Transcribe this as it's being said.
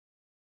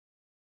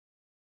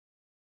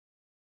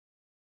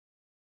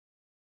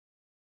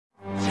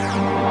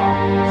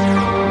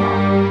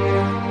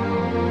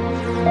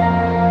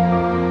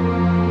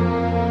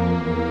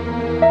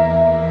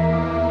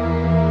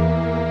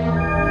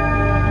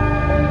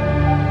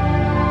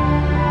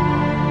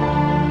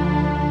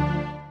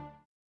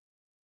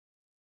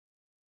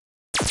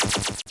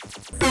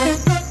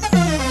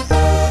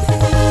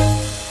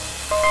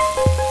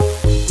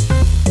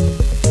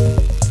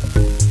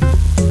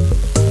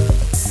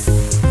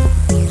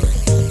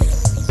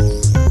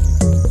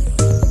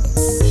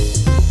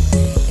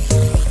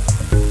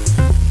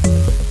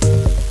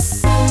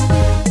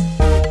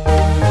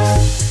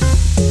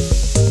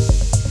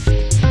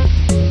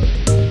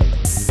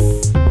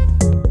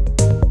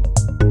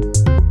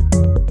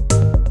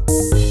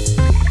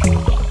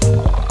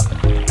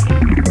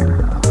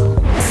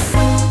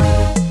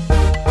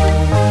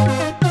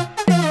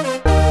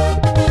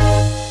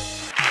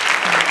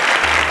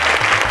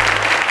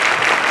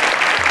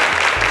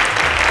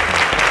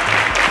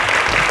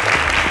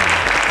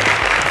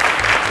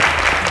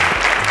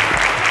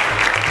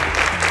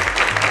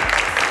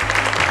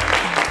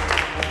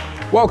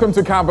Welcome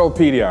to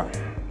Cowbellpedia.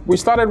 We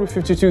started with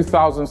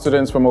 52,000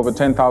 students from over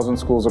 10,000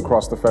 schools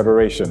across the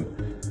Federation.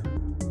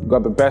 We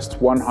got the best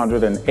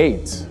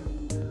 108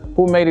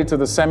 who made it to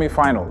the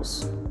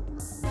semi-finals.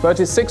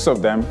 36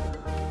 of them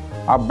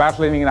are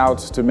battling it out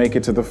to make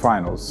it to the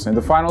finals. In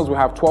the finals, we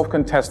have 12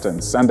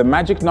 contestants, and the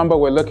magic number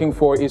we're looking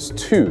for is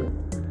 2.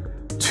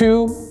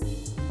 2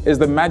 is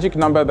the magic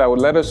number that will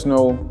let us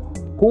know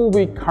who will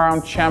be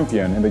crowned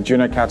champion in the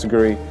junior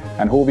category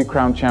and who will be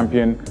crowned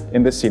champion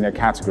in the senior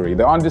category,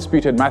 the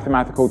undisputed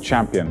mathematical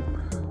champion.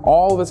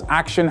 All this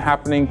action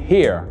happening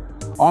here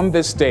on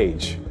this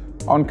stage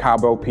on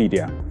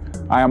Cowbellpedia.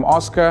 I am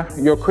Oscar,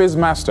 your quiz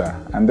master,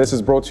 and this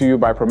is brought to you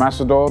by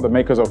Promasidor, the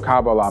makers of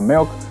Cowbell Our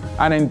Milk,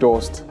 and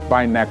endorsed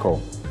by NECO.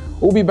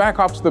 We'll be back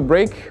after the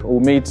break.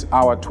 We'll meet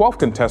our 12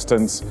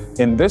 contestants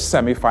in this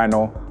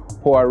semi-final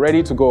who are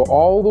ready to go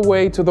all the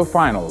way to the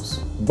finals.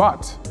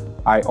 But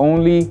I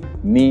only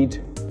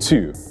need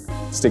 2.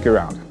 Stick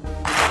around.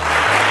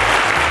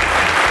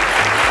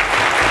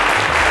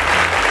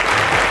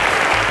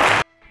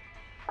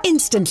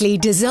 Instantly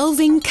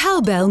dissolving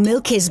cowbell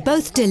milk is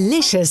both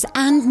delicious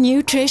and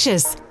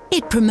nutritious.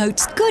 It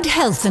promotes good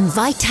health and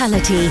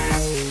vitality.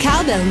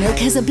 Cowbell milk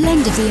has a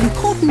blend of the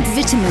important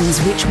vitamins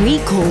which we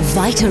call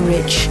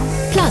Vita-Rich,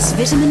 plus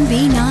vitamin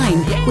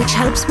B9, which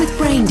helps with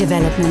brain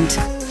development.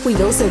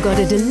 We've also got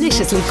a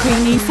deliciously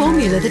creamy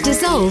formula that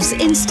dissolves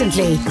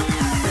instantly.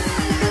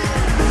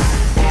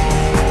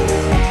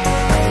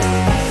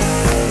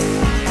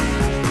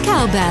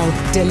 Cowbell,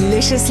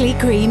 deliciously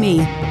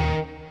creamy.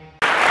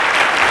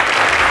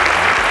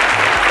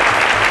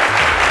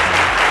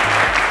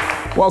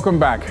 Welcome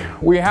back.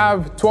 We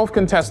have 12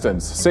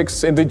 contestants,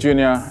 6 in the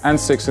junior and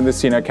 6 in the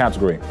senior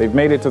category. They've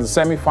made it to the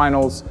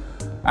semi-finals,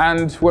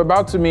 and we're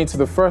about to meet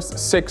the first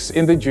 6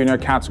 in the junior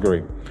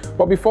category.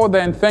 But before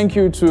then, thank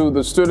you to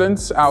the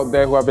students out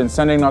there who have been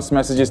sending us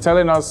messages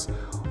telling us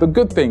the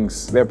good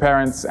things their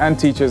parents and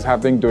teachers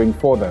have been doing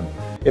for them.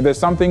 If there's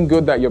something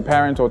good that your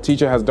parent or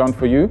teacher has done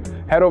for you,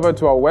 head over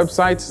to our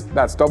website,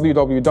 that's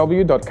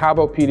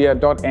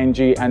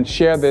www.cowbellpedia.ng, and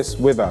share this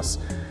with us.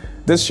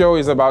 This show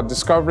is about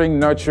discovering,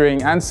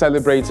 nurturing, and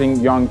celebrating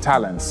young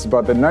talents,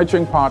 but the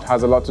nurturing part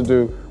has a lot to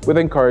do with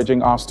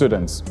encouraging our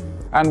students.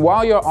 And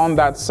while you're on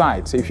that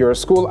site, if you're a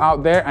school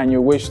out there and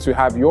you wish to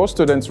have your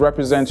students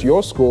represent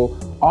your school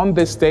on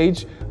this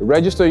stage,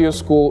 register your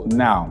school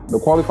now. The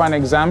qualifying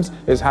exams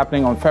is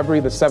happening on February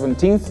the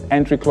 17th.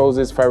 Entry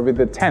closes February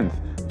the 10th,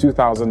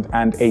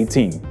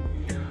 2018.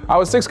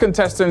 Our 6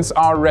 contestants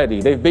are ready.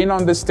 They've been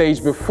on this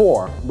stage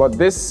before, but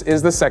this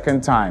is the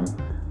second time.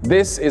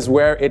 This is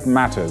where it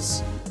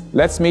matters.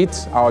 Let's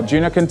meet our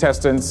junior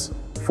contestants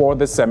for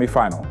the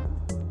semi-final.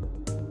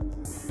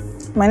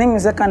 My name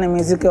is Ekanem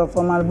Ezekiel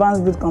from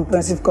Advanced Bid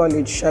Comprehensive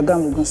College,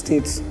 Shagam, Ogun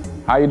State.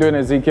 How are you doing,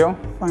 Ezekiel?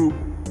 Fine.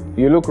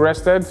 You look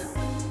rested?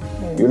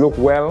 Yes. You look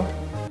well.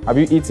 Have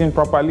you eaten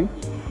properly?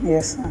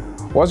 Yes, sir.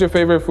 What's your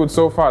favorite food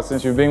so far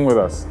since you've been with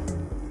us?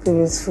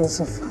 Favorite food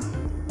so far?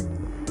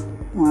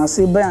 I'll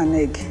say bread and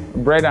egg.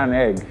 Bread and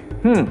egg.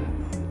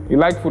 You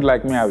like food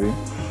like me, Abby?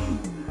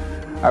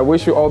 I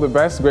wish you all the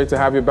best. Great to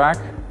have you back.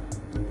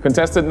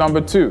 Contestant number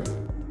 2.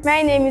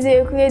 My name is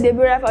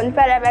Deborah from the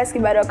Federal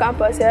Basketball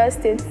Campus, S03E12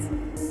 State.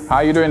 How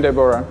are you doing,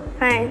 Deborah?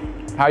 Fine.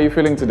 How are you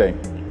feeling today?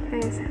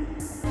 Fine, sir.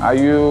 Are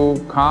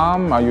you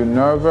calm? Are you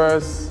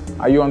nervous?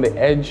 Are you on the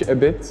edge a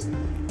bit?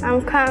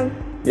 I'm calm.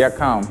 Yeah,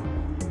 calm.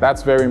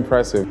 That's very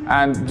impressive.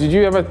 And did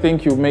you ever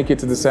think you'd make it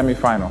to the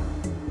semi-final?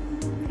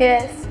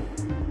 Yes.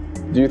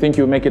 Do you think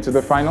you'll make it to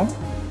the final?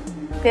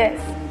 Yes.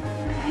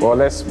 Well,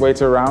 let's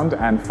wait around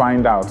and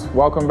find out.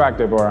 Welcome back,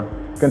 Deborah.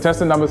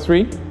 Contestant number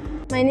 3.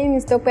 My name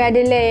is Tope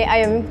Adele. I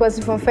am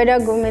from Federal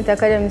Government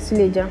Academy,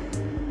 Suleja.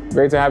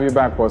 Great to have you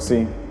back,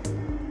 Posse.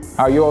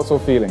 How are you also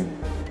feeling?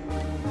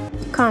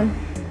 Calm.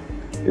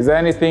 Is there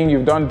anything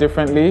you've done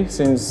differently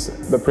since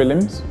the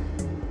prelims?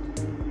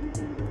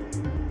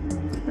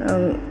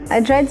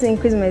 I tried to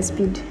increase my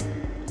speed.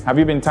 Have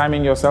you been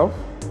timing yourself?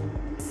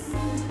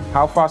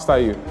 How fast are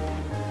you?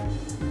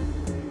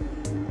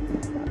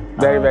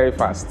 Very, very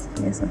fast.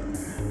 Yes, sir.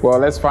 Well,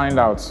 let's find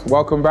out.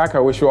 Welcome back. I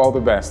wish you all the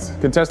best.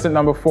 Contestant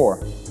number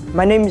 4.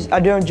 My name is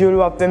Adrian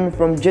Femi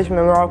from James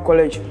Memorial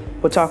College,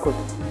 Port Harcourt.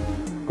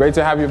 Great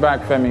to have you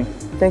back, Femi.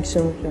 Thanks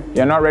so much, sir.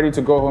 You're not ready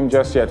to go home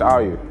just yet,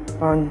 are you?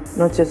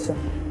 Not yet, sir.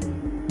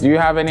 Do you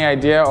have any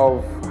idea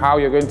of how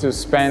you're going to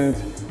spend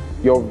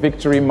your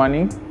victory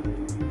money?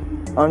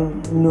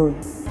 No.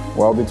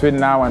 Well, between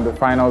now and the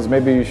finals,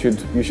 maybe you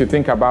should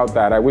think about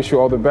that. I wish you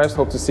all the best.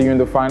 Hope to see you in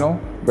the final.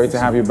 Great to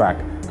have you back.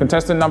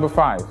 Contestant number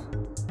 5.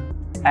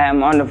 I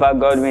am Honorable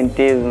Godwin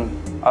Tezu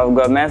of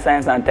Government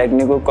Science and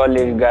Technical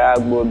College,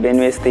 Garagbo,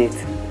 Benue State.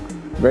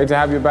 Great to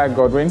have you back,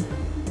 Godwin.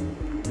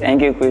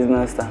 Thank you,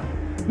 Quizmaster.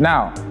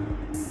 Now,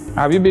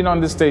 have you been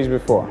on this stage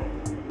before?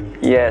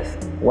 Yes.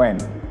 When?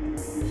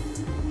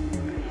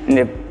 In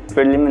the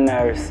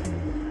preliminaries.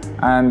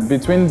 And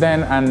between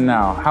then and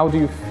now, how do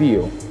you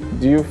feel?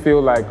 Do you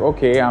feel like,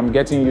 okay, I'm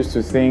getting used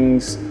to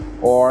things,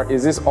 or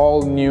is this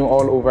all new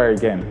all over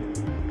again?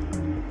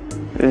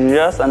 It's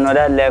just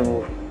another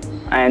level.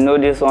 I know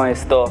this one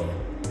is tough,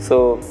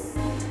 so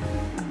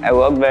I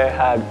work very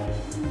hard.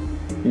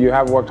 You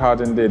have worked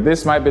hard indeed.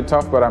 This might be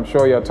tough, but I'm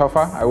sure you're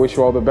tougher. I wish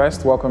you all the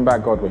best. Welcome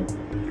back, Godwin.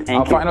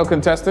 Thank you. Final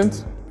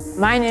contestant.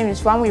 My name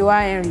is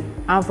Famuyiwa Henry.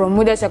 I'm from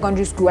Model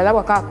Secondary School,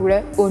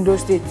 Alabakakure, Ondo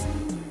State.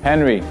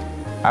 Henry,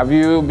 have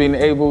you been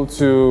able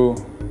to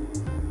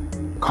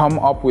come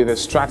up with a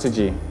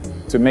strategy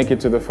to make it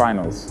to the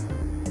finals?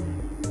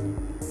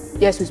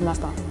 Yes,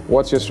 Quizmaster.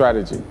 What's your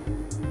strategy?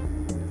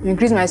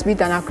 Increase my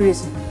speed and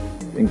accuracy.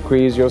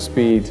 Increase your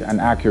speed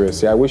and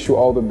accuracy. I wish you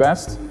all the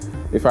best.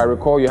 If I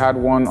recall, you had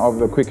one of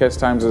the quickest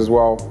times as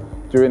well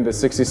during the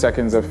 60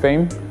 seconds of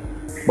fame.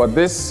 But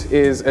this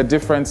is a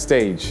different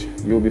stage.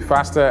 You'll be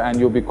faster and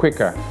you'll be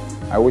quicker.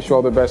 I wish you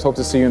all the best. Hope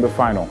to see you in the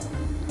final.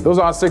 Those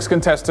are our 6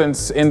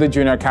 contestants in the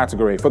junior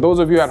category. For those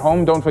of you at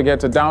home, don't forget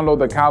to download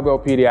the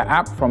Cowbellpedia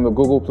app from the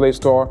Google Play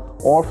Store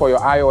or for your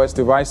iOS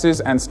devices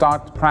and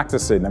start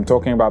practicing. I'm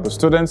talking about the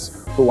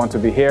students who want to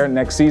be here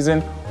next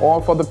season,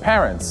 or for the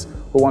parents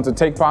who want to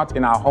take part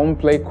in our home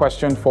plate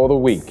question for the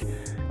week.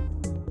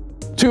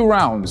 2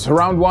 rounds.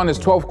 Round 1 is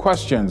 12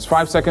 questions,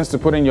 5 seconds to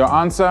put in your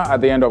answer. At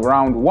the end of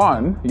round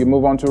 1, you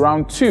move on to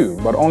round 2,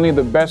 but only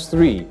the best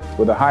 3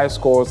 with the highest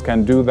scores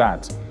can do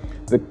that.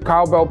 The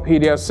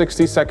Cowbellpedia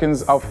 60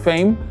 Seconds of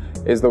Fame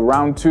is the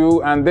round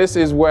 2, and this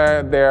is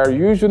where there are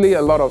usually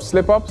a lot of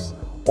slip-ups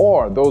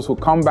or those who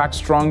come back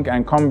strong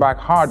and come back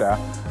harder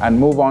and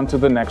move on to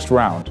the next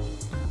round.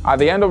 At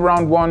the end of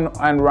round 1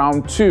 and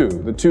round 2,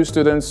 the 2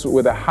 students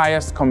with the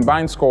highest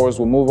combined scores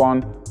will move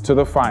on to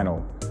the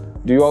final.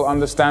 Do you all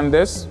understand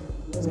this?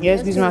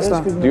 Yes,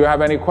 Quizmaster. Do you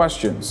have any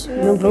questions?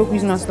 No,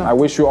 Quizmaster. I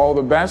wish you all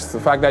the best. The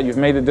fact that you've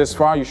made it this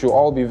far, you should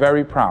all be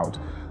very proud.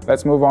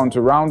 Let's move on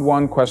to round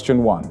 1,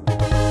 question 1.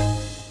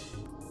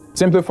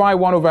 Simplify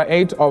 1 over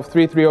 8 of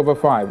 3 over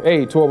 5.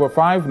 A, 2 over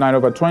 5, 9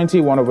 over 20,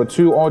 1 over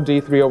 2, or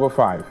D, 3 over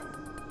 5.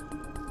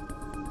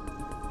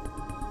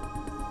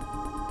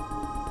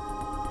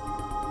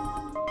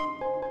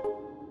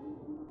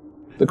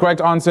 The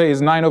correct answer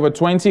is 9 over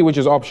 20, which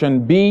is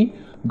option B.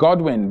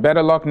 Godwin,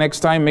 better luck next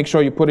time. Make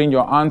sure you put in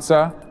your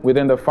answer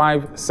within the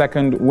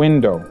 5-second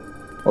window.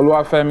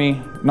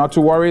 Oluwafemi, not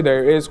to worry,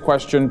 there is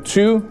question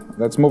 2.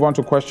 Let's move on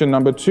to question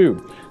number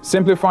 2.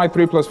 Simplify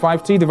 3 plus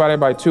 5t divided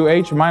by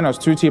 2h minus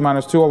 2t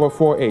minus 2 over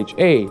 4h.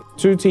 A,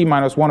 2t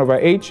minus 1 over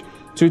h,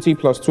 2t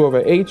plus 2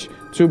 over h,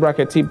 2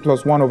 bracket t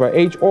plus 1 over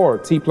h, or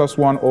t plus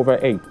 1 over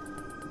h.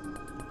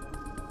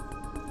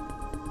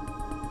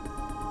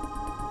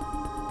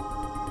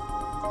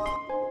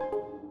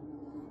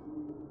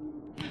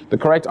 The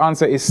correct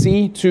answer is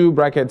C, 2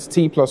 brackets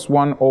t plus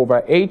 1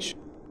 over h.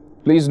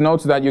 Please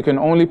note that you can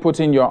only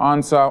put in your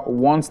answer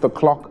once the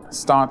clock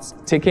starts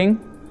ticking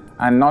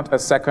and not a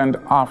second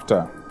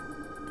after.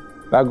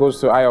 That goes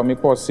to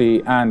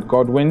Ayomikposi and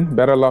Godwin.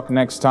 Better luck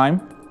next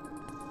time.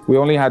 We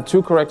only had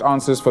 2 correct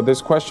answers for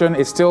this question.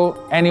 It's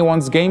still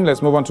anyone's game.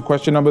 Let's move on to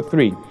question number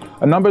 3.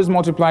 A number is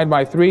multiplied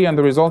by 3 and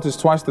the result is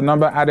twice the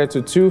number added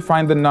to 2.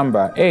 Find the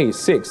number. A,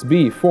 6,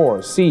 B,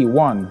 4, C,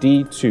 1,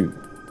 D, 2.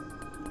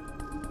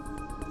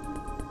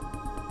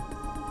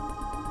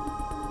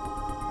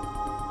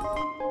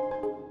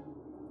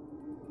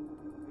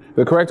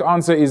 The correct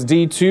answer is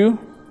D2.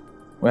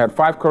 We had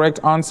 5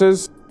 correct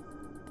answers.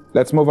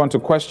 Let's move on to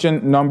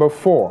question number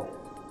 4.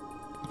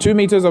 2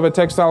 meters of a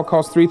textile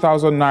costs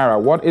 3,000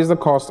 naira. What is the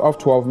cost of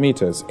 12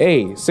 meters?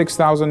 A,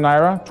 6,000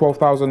 naira,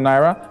 12,000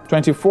 naira,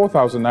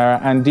 24,000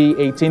 naira, and D,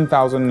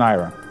 18,000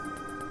 naira.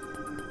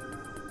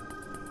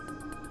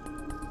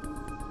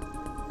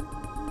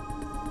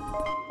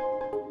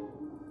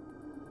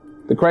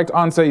 The correct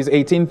answer is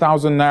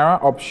 18,000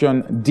 naira,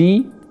 option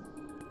D.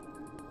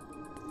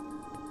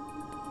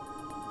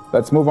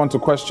 Let's move on to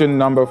question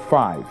number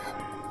 5.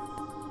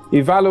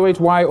 Evaluate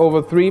y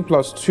over 3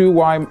 plus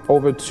 2y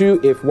over 2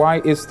 if y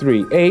is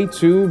 3. A,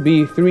 2,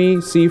 B,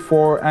 3, C,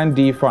 4, and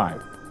D,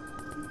 5.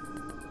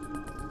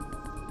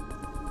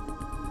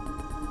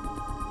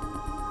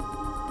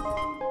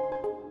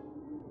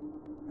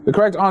 The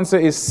correct answer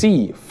is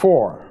C,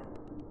 4.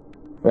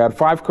 We had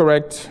 5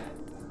 correct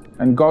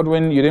And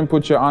Godwin, you didn't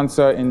put your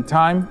answer in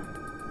time.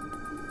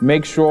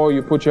 Make sure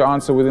you put your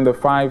answer within the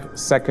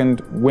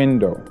 5-second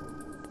window.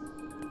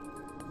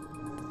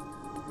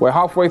 We're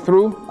halfway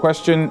through.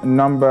 Question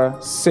number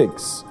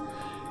 6.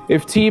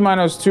 If t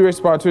minus 2 raised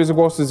to the power 2 is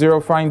equals to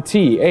 0, find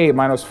t. A,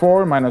 minus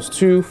 4, minus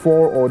 2,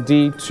 4, or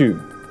D,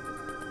 2.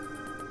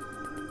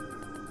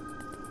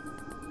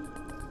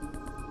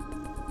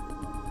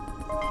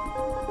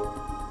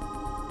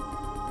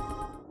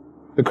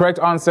 The correct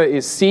answer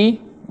is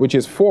C, which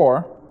is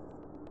 4.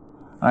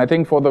 And I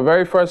think for the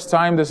very first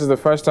time, this is the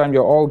first time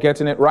you're all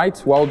getting it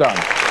right. Well done.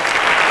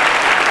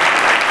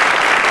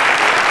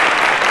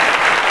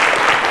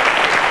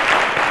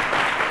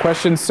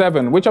 Question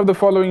 7. Which of the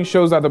following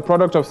shows that the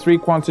product of three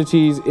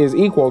quantities is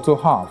equal to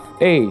half?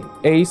 A,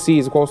 AC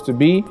is equals to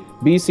B,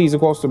 BC is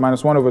equals to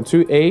minus 1 over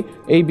 2A,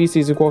 ABC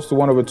is equals to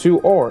 1 over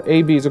 2, or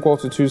AB is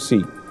equals to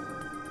 2C.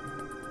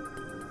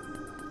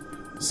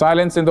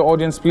 Silence in the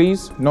audience,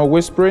 please. No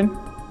whispering.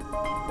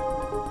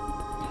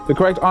 The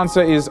correct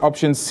answer is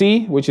option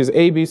C, which is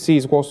ABC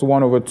is equals to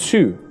 1 over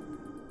 2.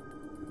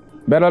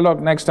 Better luck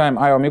next time,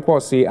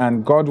 Ayomikwosi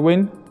and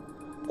Godwin.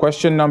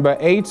 Question number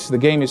 8. The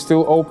game is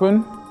still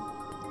open.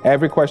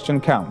 Every question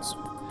counts.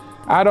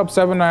 Add up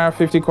 7 naira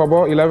 50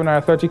 kobo, 11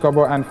 naira 30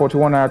 kobo, and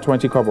 41 naira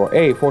 20 kobo.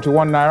 A,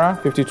 41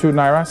 naira, 52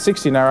 naira,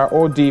 60 naira,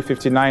 or D,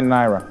 59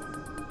 naira.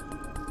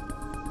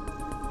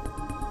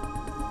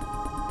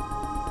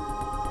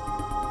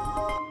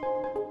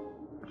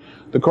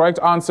 The correct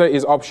answer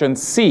is option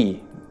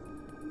C,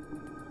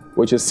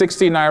 which is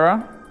 60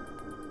 naira,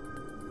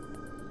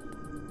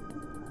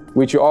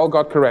 which you all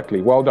got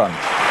correctly. Well done.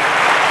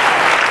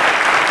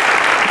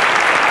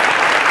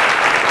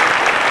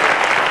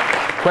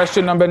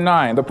 Question number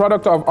 9. The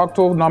product of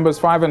octal numbers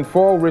 5 and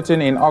 4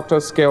 written in octal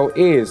scale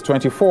is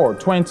 24,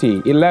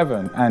 20,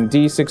 11, and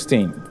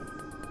D16.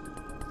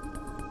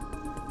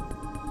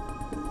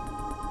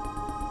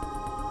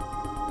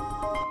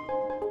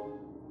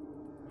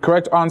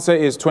 Correct answer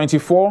is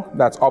 24.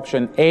 That's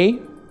option A.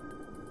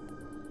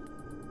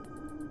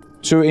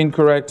 2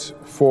 incorrect,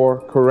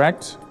 4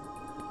 correct.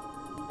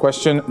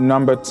 Question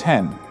number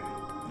 10.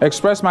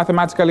 Express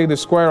mathematically the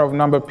square of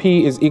number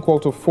p is equal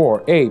to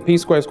 4. A, p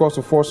squared is equals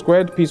to 4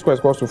 squared, p squared is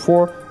equals to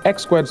 4,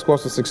 x squared is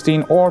equals to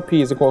 16, or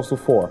p is equals to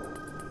 4.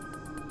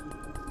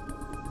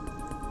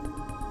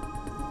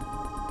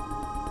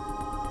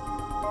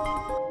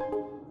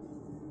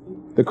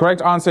 The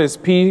correct answer is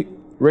p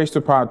raised to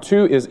the power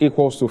 2 is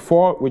equals to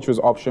 4, which was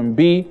option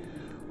B,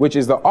 which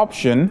is the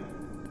option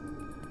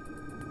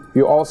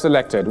you all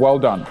selected. Well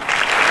done.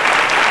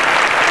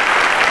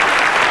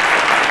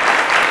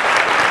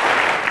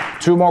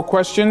 2 more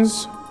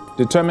questions,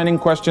 determining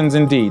questions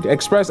indeed.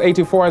 Express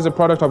 84 as a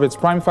product of its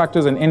prime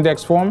factors in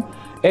index form.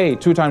 A,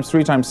 2 times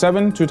 3 times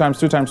 7, 2 times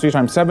 2 times 3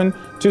 times 7,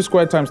 2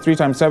 squared times 3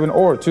 times 7,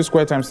 or 2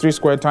 squared times 3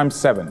 squared times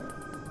 7.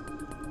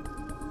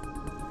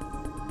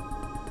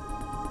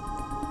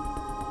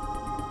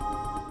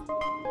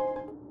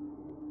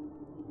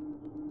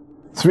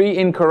 Three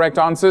incorrect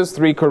answers,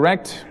 3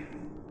 correct.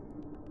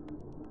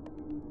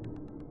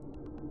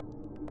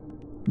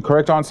 The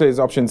correct answer is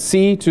option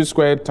C, 2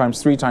 squared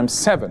times 3 times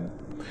 7.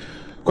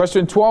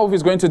 Question 12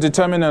 is going to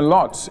determine a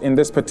lot in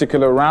this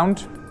particular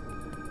round.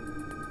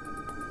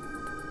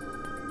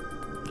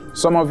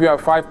 Some of you are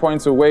 5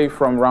 points away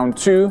from round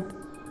 2,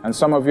 and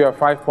some of you are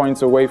 5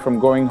 points away from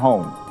going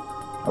home.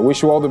 I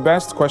wish you all the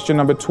best. Question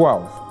number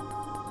 12.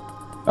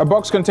 A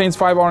box contains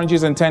 5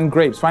 oranges and 10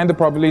 grapes. Find the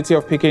probability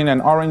of picking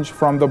an orange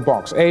from the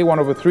box. A, 1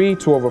 over 3,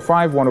 2 over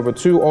 5, 1 over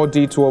 2, or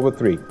D, 2 over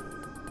 3.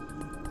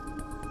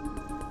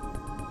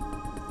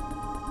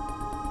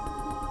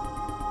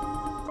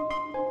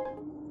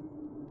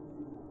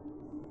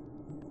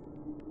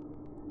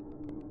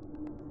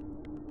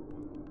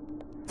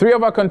 Three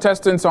of our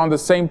contestants are on the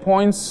same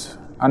points.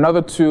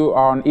 Another 2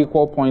 are on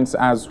equal points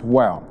as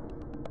well.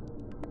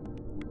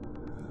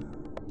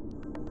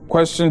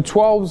 Question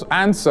 12's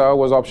answer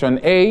was option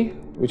A,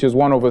 which is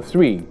 1 over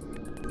 3.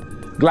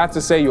 Glad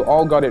to say you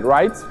all got it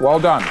right.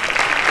 Well done.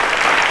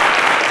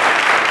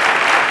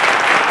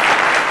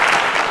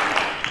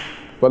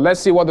 But let's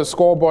see what the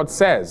scoreboard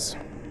says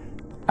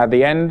at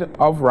the end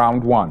of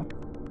round 1.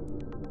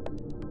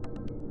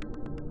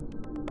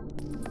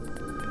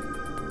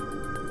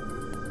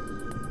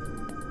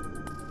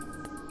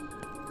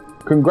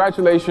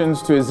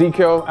 Congratulations to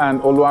Ezekiel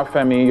and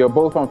Oluwafemi. You're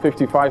both on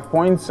 55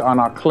 points and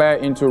are clear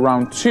into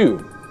round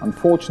 2.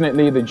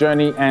 Unfortunately, the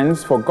journey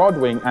ends for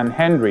Godwin and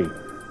Henry.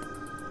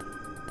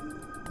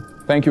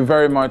 Thank you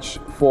very much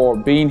for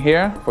being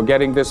here, for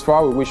getting this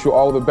far. We wish you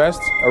all the best.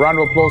 A round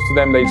of applause to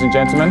them, ladies and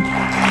gentlemen.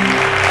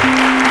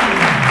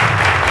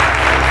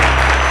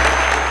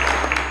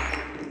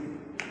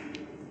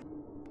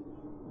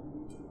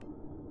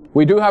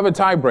 We do have a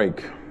tie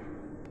break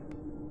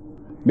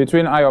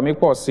between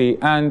Ayomikwosi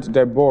and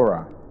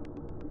Deborah.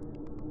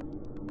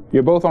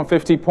 You're both on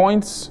 50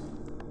 points,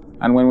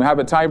 and when we have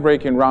a tie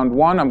break in round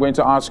 1, I'm going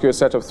to ask you a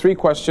set of 3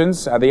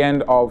 questions. At the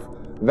end of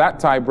that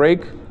tie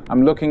break,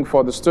 I'm looking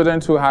for the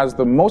student who has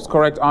the most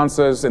correct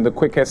answers in the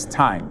quickest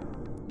time.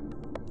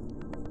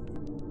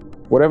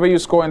 Whatever you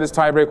score in this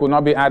tiebreak will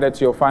not be added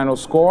to your final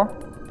score.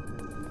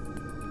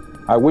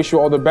 I wish you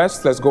all the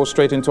best. Let's go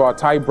straight into our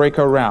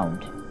tiebreaker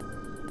round.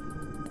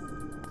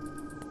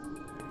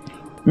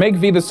 Make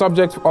V the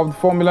subject of the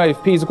formula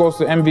if P is equals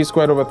to mv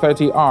squared over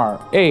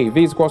 30r. A,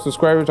 V is equals to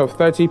square root of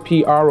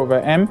 30pr over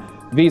m.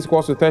 V is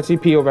equals to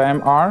 30p over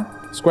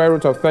mr, square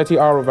root of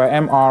 30r over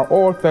mr,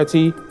 or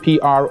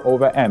 30pr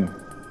over m.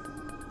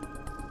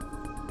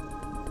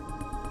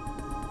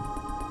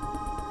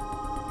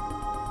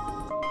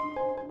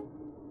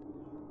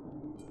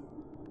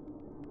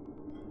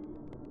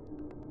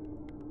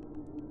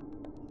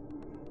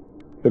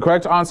 The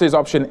correct answer is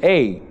option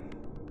A,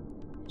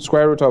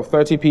 square root of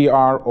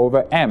 30pr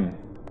over m.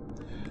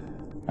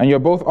 And you're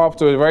both off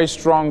to a very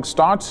strong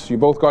start. You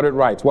both got it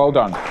right. Well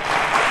done.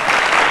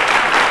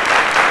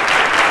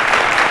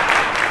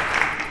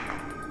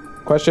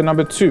 Question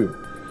number 2.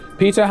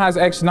 Peter has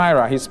X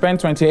naira. He spent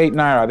 28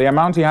 naira. The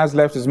amount he has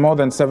left is more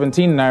than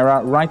 17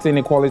 naira. Write the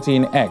inequality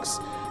in X.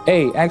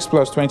 A, X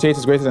plus 28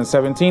 is greater than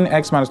 17,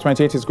 X minus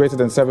 28 is greater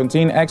than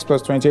 17, X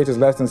plus 28 is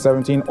less than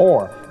 17,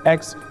 or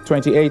X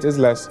 28 is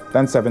less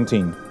than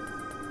 17.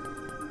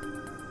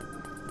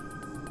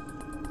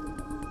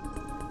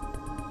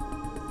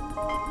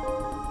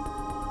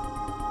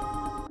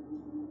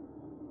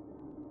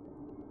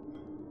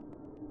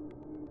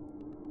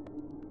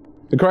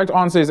 The correct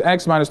answer is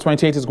X minus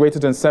 28 is greater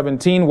than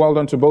 17. Well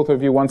done to both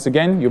of you once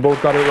again. You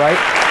both got it right.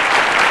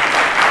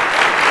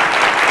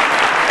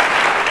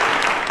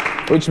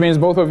 Which means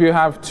both of you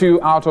have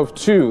 2 out of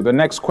 2. The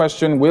next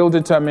question will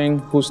determine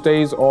who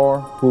stays or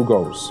who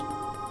goes.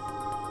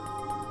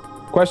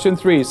 Question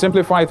 3.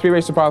 Simplify 3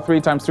 raised to the power 3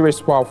 times 3 raised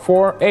to the power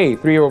 4. A,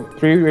 3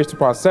 raised to the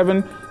power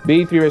 7.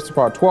 B, 3 raised to the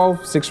power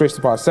 12. 6 raised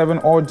to the power 7.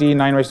 Or D,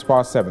 9 raised to the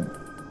power 7.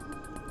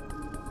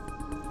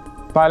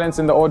 Silence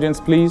in the audience,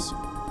 please.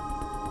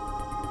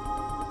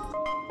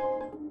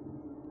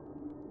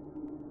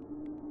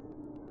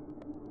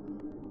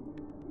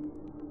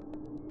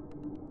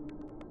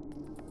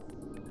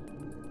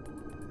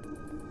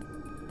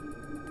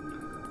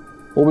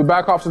 We'll be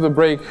back after the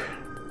break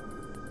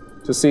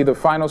to see the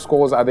final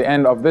scores at the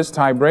end of this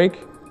tie break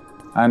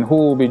and who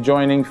will be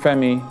joining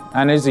Femi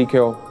and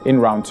Ezekiel in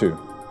round 2.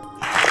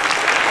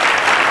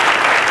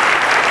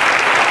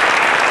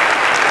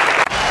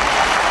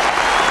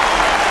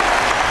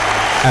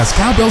 As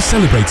Cowbell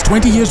celebrates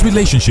 20 years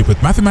relationship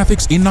with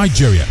mathematics in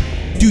Nigeria,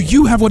 do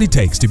you have what it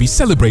takes to be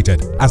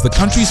celebrated as the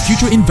country's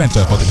future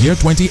inventor for the year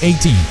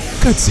 2018?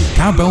 Courtesy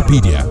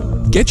Cowbellpedia.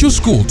 Get your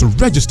school to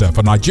register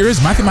for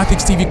Nigeria's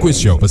Mathematics TV quiz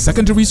show for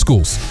secondary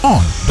schools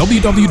on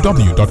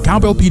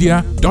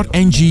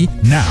www.cowbellpedia.ng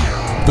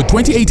now. The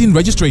 2018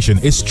 registration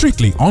is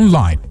strictly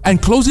online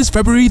and closes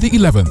February the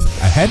 11th,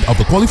 ahead of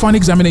the qualifying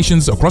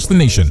examinations across the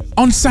nation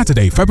on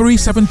Saturday, February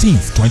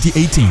 17th,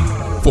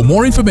 2018. For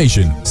more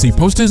information, see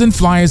posters and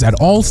flyers at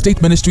all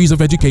state ministries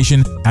of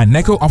education and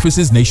NECO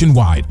offices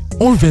nationwide,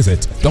 or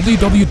visit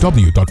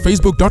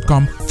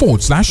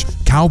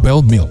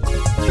www.facebook.com/cowbellmilk.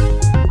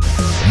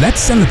 Let's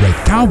celebrate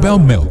Cowbell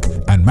Milk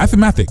and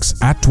mathematics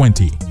at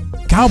 20.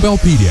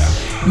 Cowbellpedia,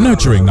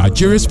 nurturing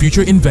Nigeria's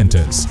future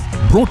inventors.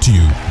 Brought to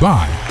you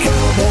by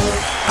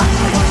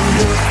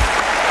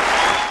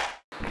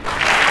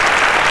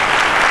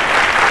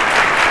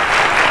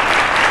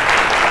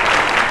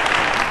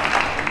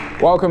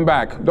Welcome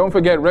back. Don't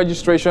forget,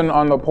 registration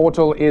on the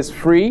portal is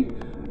free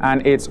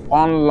and it's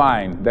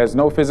online. There's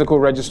no physical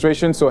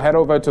registration, so head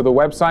over to the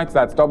website.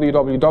 That's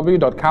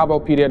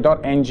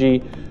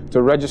www.cowbellpedia.ng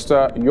to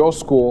register your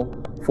school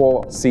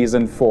for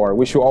season 4.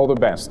 Wish you all the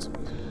best.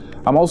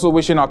 I'm also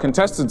wishing our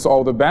contestants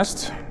all the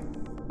best.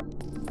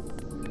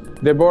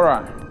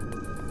 Deborah,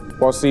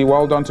 Bossy,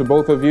 well done to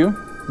both of you.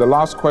 The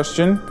last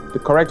question, the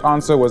correct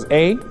answer was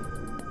A,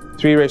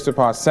 3 raised to the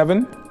power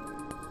 7.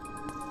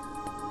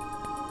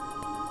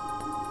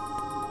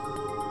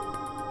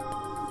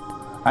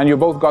 And you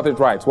both got it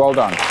right. Well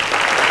done.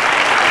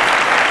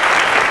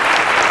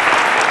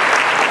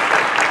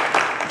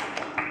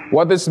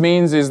 What this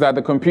means is that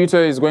the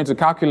computer is going to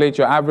calculate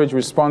your average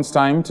response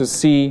time to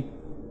see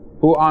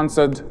who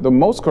answered the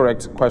most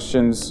correct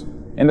questions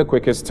in the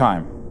quickest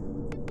time.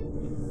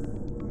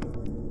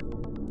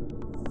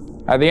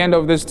 At the end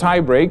of this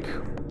tie break,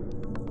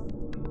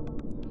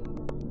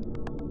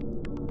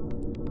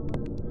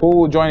 who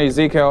will join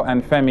Ezekiel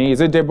and Femi?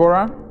 Is it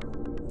Deborah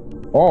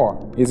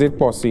or is it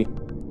Posse?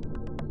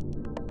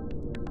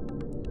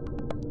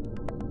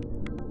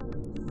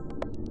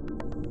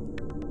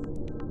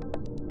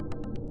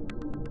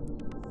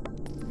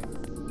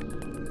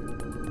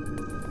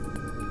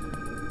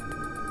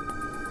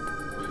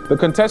 The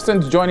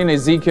contestant joining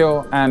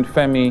Ezekiel and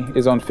Femi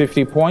is on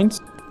 50 points.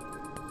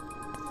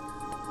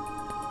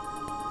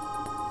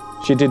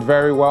 She did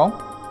very well.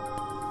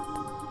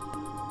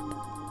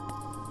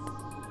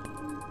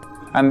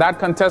 And that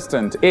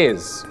contestant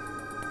is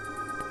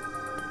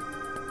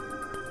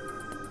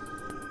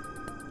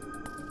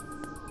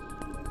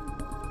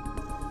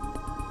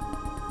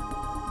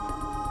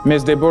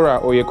Ms.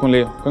 Deborah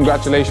Oyekunle.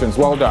 Congratulations,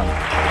 well done.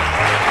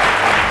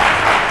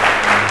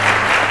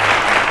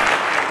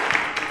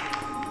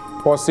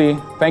 Posse,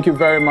 thank you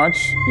very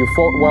much. You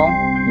fought well,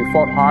 you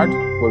fought hard.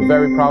 We're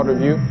very proud of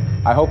you.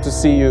 I hope to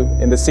see you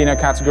in the senior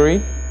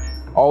category.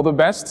 All the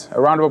best. A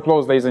round of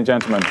applause, ladies and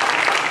gentlemen.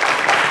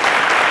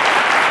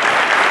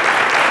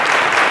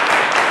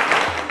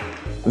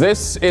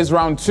 This is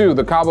round 2,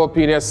 the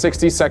Cowbellpedia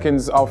 60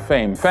 Seconds of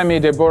Fame. Femi,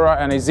 Deborah,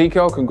 and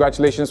Ezekiel,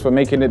 congratulations for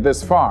making it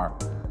this far.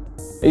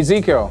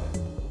 Ezekiel,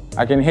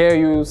 I can hear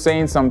you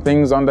saying some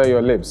things under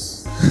your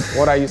lips.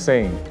 What are you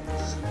saying?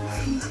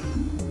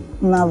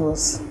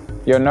 Nervous.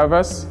 You're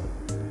nervous?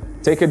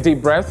 Take a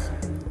deep breath.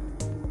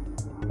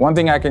 One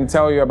thing I can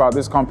tell you about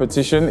this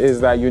competition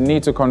is that you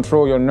need to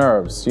control your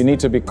nerves. You need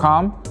to be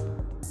calm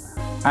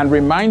and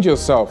remind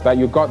yourself that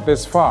you got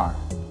this far.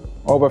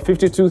 Over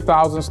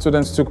 52,000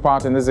 students took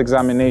part in this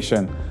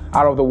examination.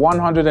 Out of the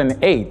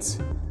 108,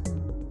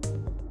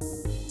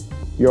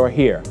 you're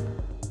here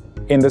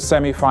in the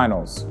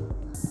semi-finals.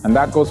 And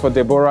that goes for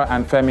Deborah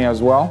and Femi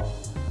as well.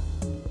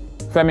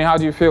 Femi, how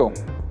do you feel?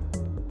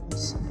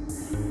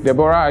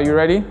 Deborah, are you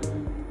ready?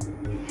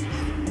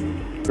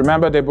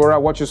 Remember, Deborah,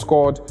 what you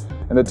scored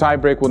in the tie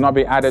break will not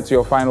be added to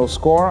your final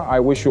score.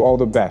 I wish you all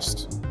the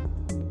best.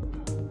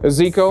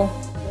 Ezekiel,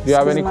 do you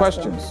have any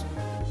questions?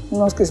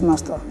 No, Quiz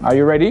Master. Are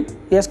you ready?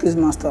 Yes, Quiz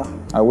Master.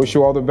 I wish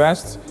you all the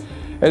best.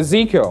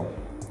 Ezekiel,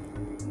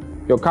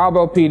 your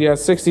Cowbellpedia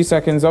 60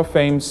 Seconds of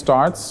Fame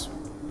starts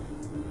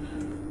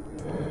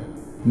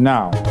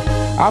now.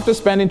 After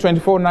spending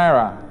 24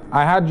 Naira,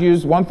 I had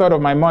used 1/3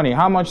 of my money.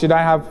 How much did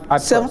I have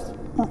at first?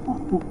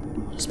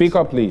 Speak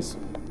up, please.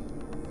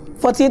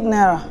 48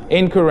 Naira.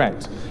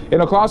 Incorrect. In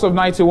a class of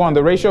 91,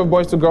 the ratio of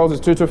boys to girls is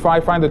 2 to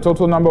 5. Find the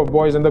total number of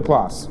boys in the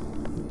class.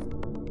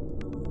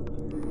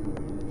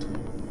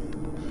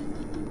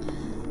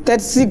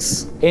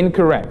 36.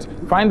 Incorrect.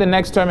 Find the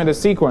next term in the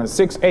sequence.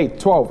 6, 8,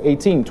 12,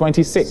 18,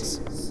 26.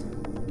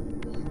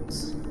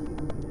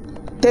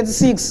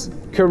 36.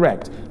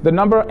 Correct. The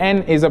number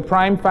n is a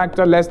prime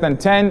factor less than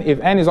 10. If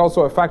n is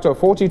also a factor of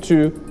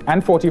 42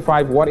 and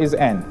 45, what is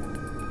n?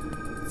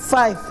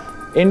 5.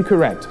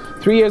 Incorrect.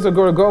 3 years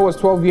ago, a girl was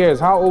 12 years.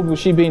 How old will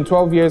she be in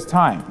 12 years'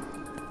 time?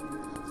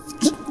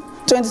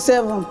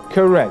 27.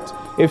 Correct.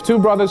 If two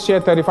brothers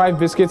share 35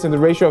 biscuits in the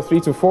ratio of 3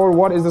 to 4,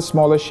 what is the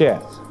smaller share?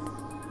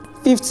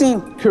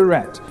 15.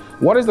 Correct.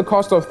 What is the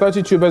cost of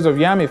 30 tubers of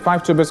yam if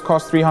 5 tubers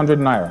cost 300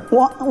 Naira?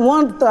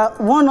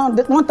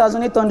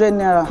 1,800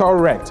 Naira.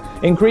 Correct.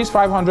 Increase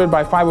 500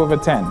 by 5 over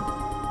 10.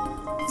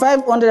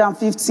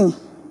 550.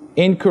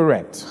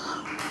 Incorrect.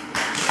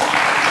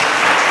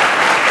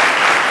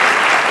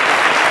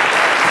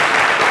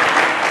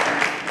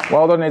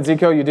 Well done,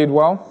 Ezekiel. You did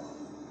well.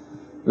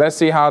 Let's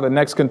see how the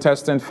next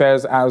contestant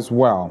fares as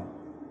well.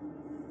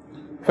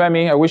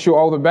 Femi, I wish you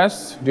all the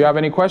best. Do you have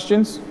any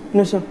questions?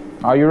 No, sir.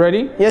 Are you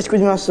ready? Yes,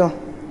 Quiz Master.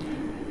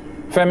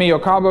 Femi, your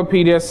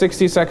Cowbellpedia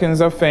 60 Seconds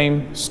of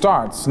Fame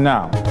starts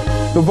now.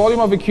 The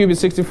volume of a cube is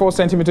 64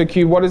 centimeter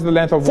cube. What is the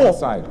length of 4. one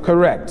side?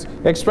 Correct.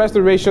 Express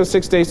the ratio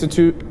 6 days to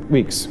 2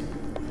 weeks.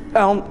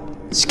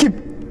 Skip.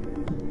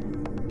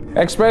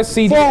 Express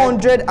CD.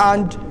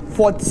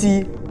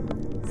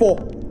 444.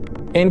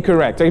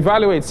 Incorrect.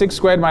 Evaluate 6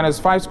 squared minus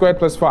 5 squared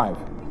plus 5.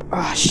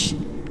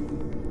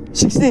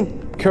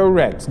 16.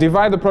 Correct.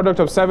 Divide the product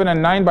of 7 and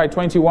 9 by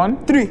 21.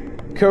 3.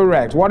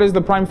 Correct. What is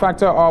the prime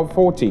factor of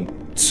 40?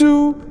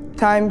 2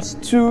 times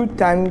 2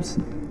 times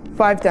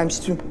 5 times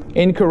 2.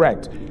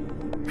 Incorrect.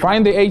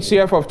 Find the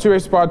HCF of 2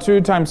 raised to the power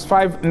 2 times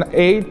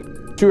 5a,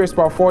 2 raised to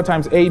the power 4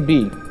 times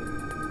ab.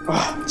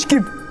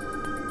 Skip.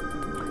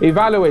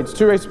 Evaluate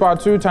 2 raised to the power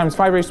 2 times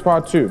 5 raised to the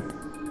power 2.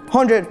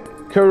 100.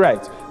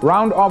 Correct.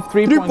 Round off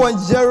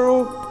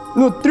 3.0.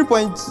 No,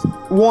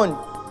 3.1.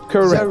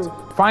 Correct. 0.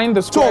 Find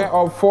the square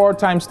of 4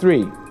 times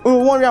 3.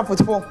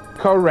 144.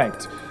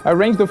 Correct.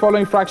 Arrange the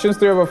following fractions: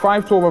 3 over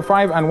 5, 2 over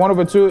 5, and 1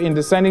 over 2 in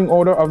descending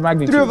order of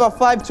magnitude. 3 over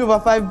 5, 2 over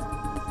 5,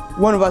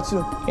 1 over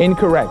 2.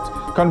 Incorrect.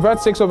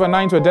 Convert 6 over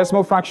 9 to a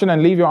decimal fraction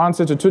and leave your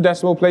answer to 2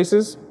 decimal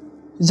places.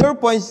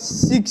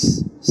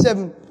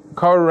 0.67.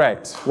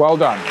 Correct. Well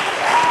done.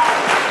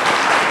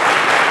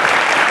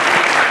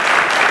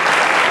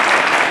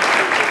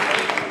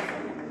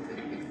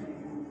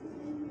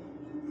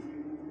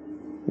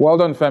 Well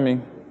done, Femi.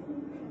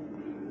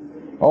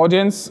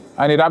 Audience,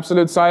 I need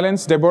absolute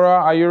silence.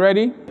 Deborah, are you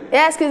ready?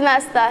 Yes, Quiz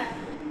Master.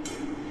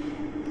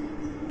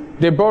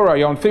 Deborah,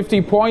 you're on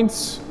 50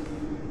 points.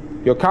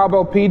 Your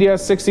Cowbellpedia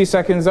 60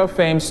 Seconds of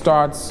Fame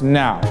starts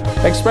now.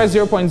 Express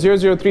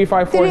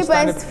 0.00354 in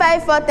standard...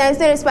 3.54 times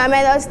 10 raised to the power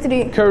minus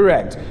 3.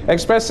 Correct.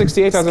 Express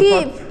 68 as a...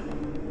 Skip.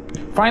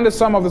 Find the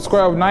sum of the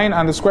square of 9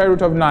 and the square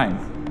root of 9.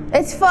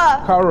 It's 4.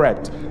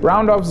 Correct.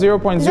 Round off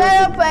 0.0...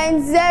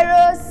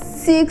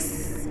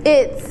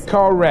 0.068.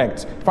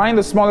 Correct. Find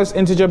the smallest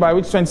integer by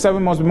which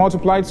 27 must be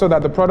multiplied so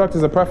that the product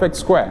is a perfect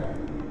square.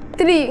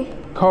 3.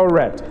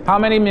 Correct. How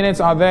many minutes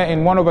are there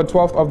in 1 over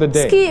 12 of the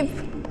day? Skip.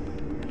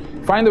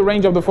 Find the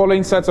range of the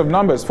following sets of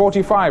numbers: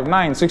 45,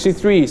 9,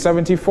 63,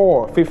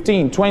 74,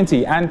 15,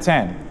 20, and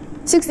 10.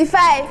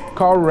 65.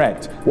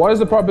 Correct. What is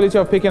the probability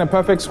of picking a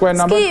perfect square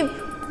number? Skip.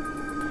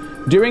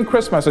 During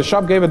Christmas, a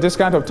shop gave a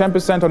discount of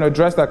 10% on a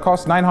dress that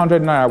cost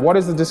 900 naira. What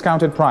is the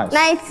discounted price?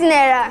 90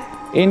 naira.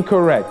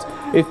 Incorrect.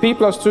 If P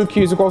plus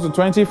 2Q is equals to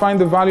 20, find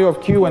the value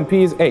of Q when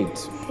P is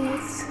 8.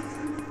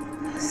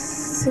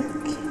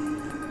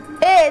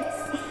 8.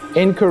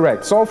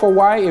 Incorrect. Solve for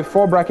Y if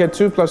 4 bracket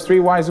 2 plus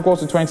 3Y is equals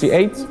to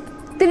 28.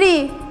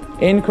 3.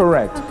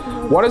 Incorrect.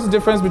 What is the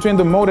difference between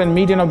the mode and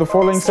median of the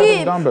following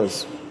set of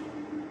numbers?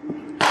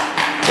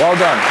 Well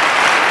done.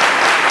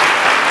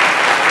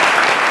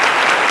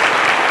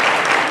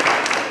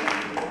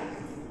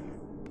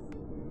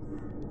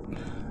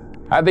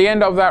 At the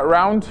end of that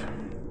round,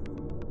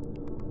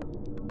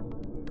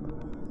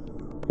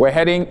 we're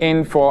heading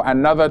in for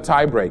another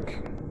tie break.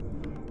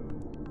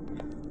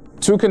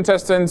 2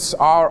 contestants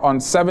are on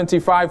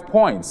 75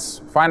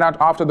 points. Find out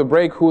after the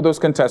break who those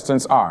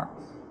contestants are.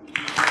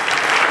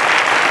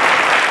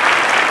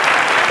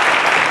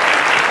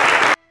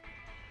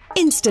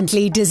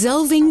 Instantly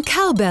dissolving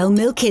cowbell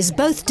milk is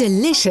both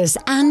delicious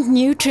and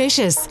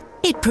nutritious.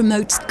 It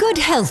promotes good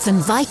health and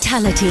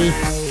vitality.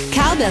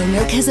 Cowbell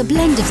milk has a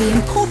blend of the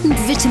important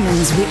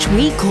vitamins which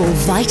we call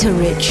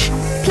Vita-Rich,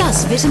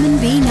 plus vitamin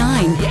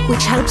B9,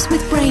 which helps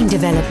with brain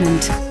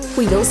development.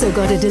 We've also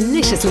got a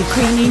deliciously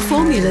creamy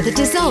formula that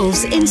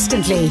dissolves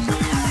instantly.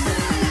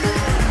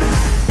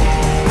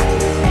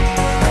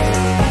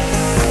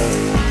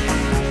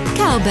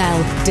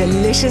 Cowbell,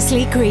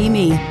 deliciously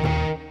creamy.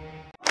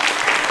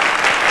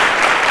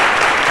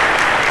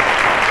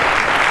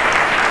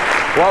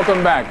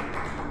 Welcome back.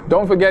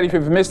 Don't forget, if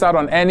you've missed out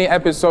on any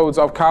episodes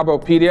of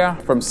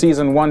Cowbellpedia from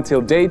season 1 till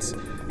date,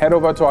 head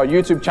over to our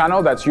YouTube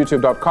channel. That's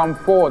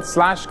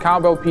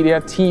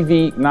youtube.com/Cowbellpedia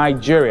TV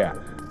Nigeria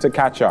to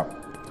catch up.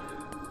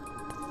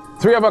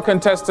 3 of our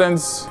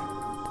contestants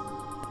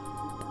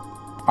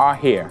are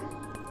here.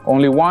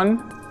 Only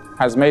 1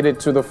 has made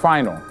it to the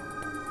final.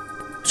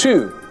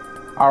 2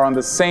 are on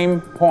the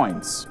same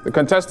points. The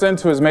contestant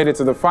who has made it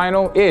to the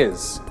final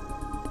is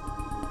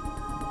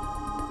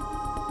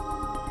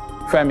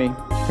Femi.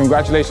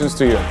 Congratulations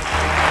to you.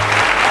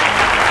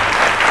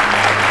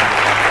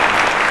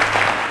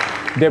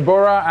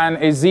 Deborah and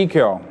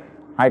Ezekiel,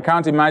 I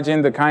can't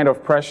imagine the kind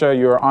of pressure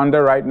you're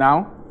under right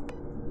now.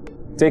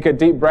 Take a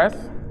deep breath.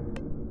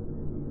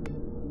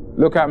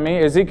 Look at me.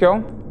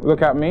 Ezekiel,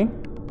 look at me.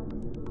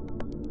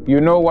 You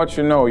know what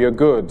you know. You're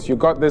good. You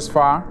got this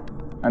far.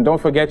 And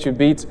don't forget you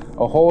beat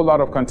a whole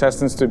lot of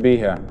contestants to be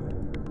here.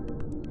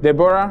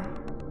 Deborah,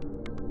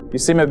 you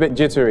seem a bit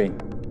jittery.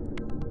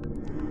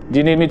 Do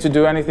you need me to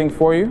do anything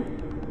for you?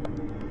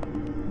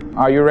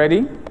 Are you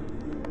ready?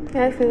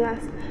 Yes,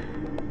 yes.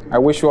 I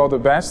wish you all the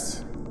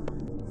best.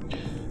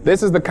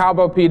 This is the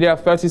Cowbellpedia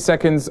 30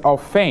 seconds of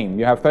fame.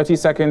 You have 30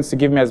 seconds to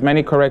give me as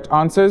many correct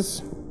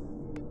answers.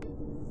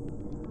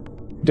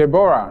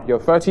 Deborah, your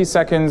 30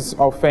 seconds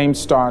of fame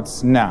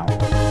starts now.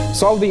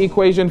 Solve the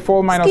equation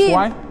 4 minus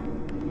y.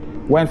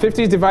 When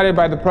 50 is divided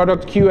by the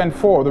product Q and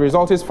 4, the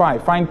result is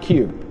 5. Find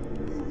Q.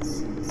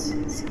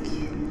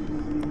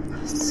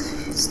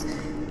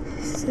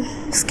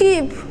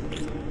 Skip.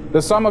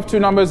 The sum of 2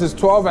 numbers is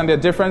 12 and their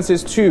difference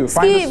is 2.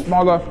 Skip. Find the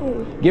smaller.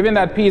 Given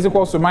that P is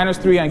equals to minus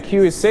 3 and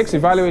Q is 6,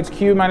 evaluate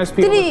Q minus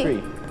P over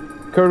 3.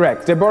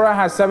 Correct. Deborah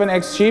has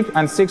 7x sheep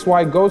and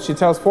 6y goats. She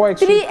tells 4x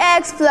sheep.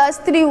 3x plus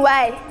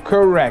 3y.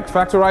 Correct.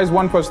 Factorize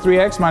 1 plus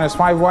 3x minus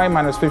 5y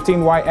minus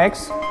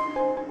 15yx.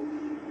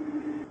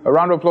 A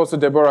round of applause to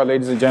Deborah,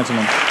 ladies and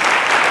gentlemen.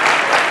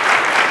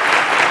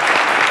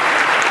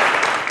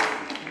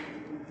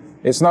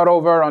 It's not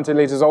over until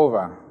it is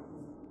over.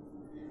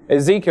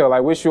 Ezekiel, I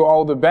wish you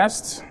all the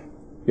best.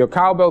 Your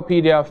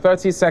Cowbellpedia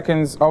 30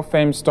 seconds of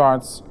fame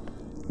starts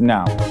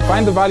now.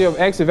 Find the value of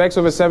x if x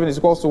over 7 is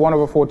equals to 1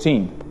 over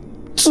 14.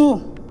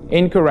 2.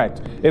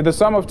 Incorrect. If the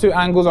sum of 2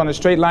 angles on a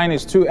straight line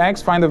is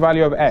 2x, find the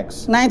value of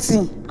x.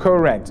 90.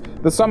 Correct.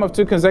 The sum of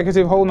 2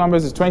 consecutive whole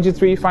numbers is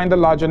 23. Find the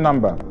larger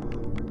number.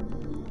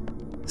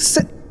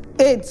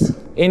 8.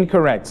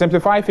 Incorrect.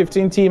 Simplify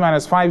 15t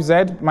minus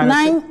 5z minus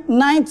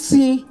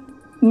 9t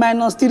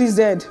minus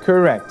 3z.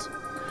 Correct.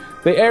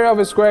 The area of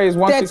a square is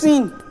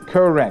 13.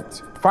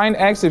 Correct. Find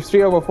x if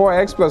 3 over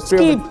 4x plus 3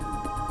 Skip.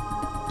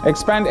 over...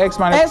 Expand x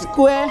minus... X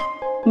square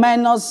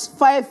minus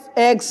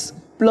 5x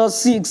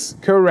plus 6.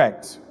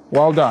 Correct.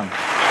 Well done.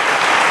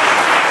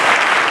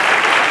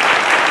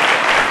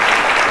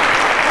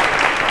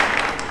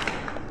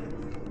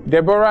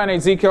 Deborah and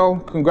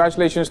Ezekiel,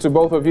 congratulations to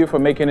both of you for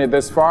making it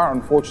this far.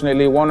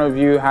 Unfortunately, one of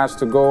you has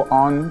to go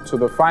on to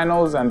the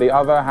finals and the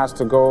other has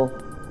to go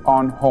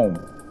on home.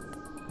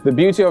 The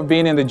beauty of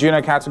being in the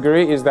junior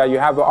category is that you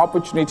have the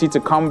opportunity to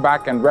come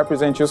back and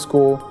represent your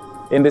school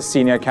in the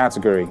senior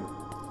category.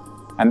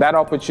 And that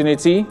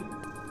opportunity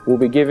will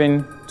be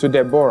given to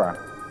Deborah.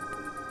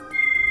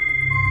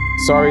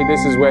 Sorry,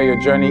 this is where your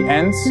journey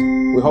ends.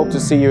 We hope to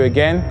see you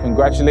again.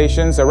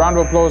 Congratulations. A round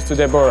of applause to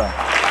Deborah.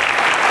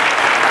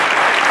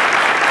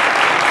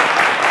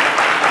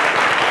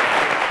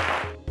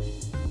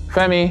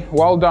 Femi,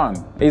 well done.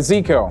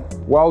 Ezekiel,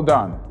 well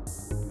done.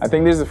 I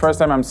think this is the first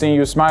time I'm seeing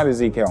you smile,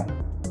 Ezekiel.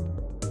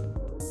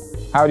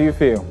 How do you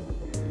feel?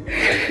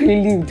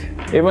 Relieved.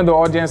 Even the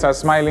audience are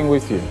smiling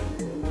with you.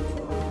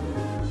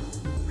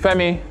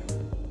 Femi,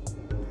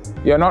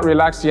 you're not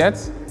relaxed yet?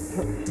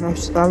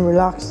 I'm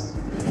relaxed.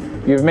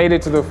 You've made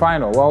it to the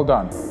final. Well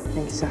done.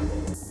 Thank you, sir.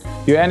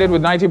 You ended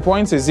with 90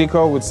 points,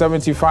 Ezekiel with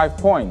 75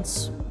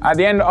 points. At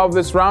the end of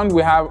this round,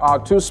 we have our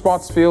 2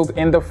 spots filled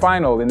in the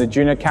final in the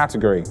junior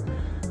category.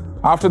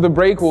 After the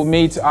break, we'll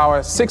meet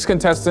our 6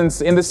 contestants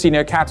in the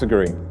senior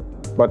category.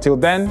 But till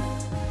then,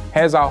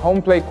 here's our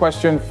home plate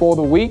question for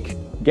the week.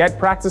 Get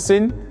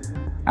practicing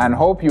and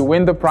hope you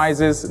win the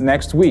prizes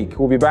next week.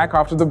 We'll be back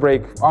after the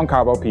break on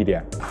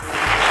Cowbellpedia.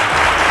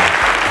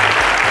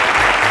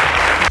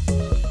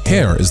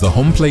 Here is the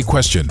home plate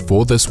question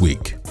for this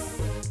week.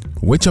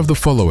 Which of the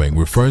following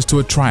refers to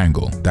a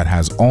triangle that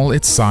has all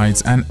its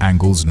sides and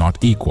angles not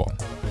equal?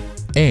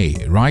 A.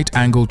 Right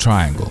angle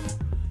triangle.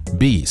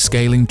 B.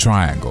 Scaling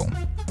triangle.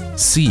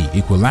 C.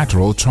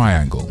 Equilateral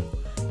triangle.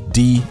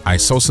 D.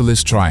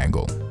 Isosceles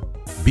triangle.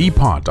 Be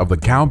part of the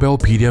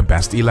Cowbellpedia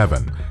Best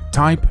 11.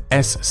 Type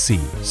SC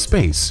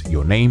space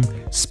your name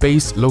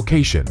space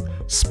location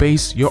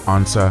space your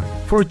answer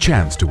for a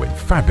chance to win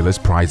fabulous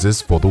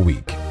prizes for the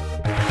week.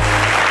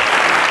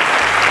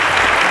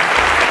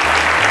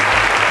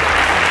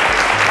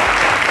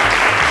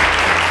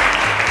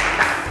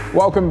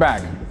 Welcome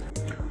back.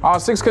 Our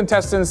 6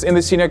 contestants in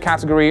the senior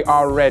category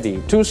are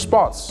ready. 2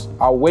 spots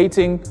are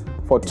waiting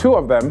for 2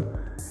 of them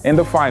in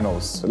the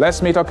finals.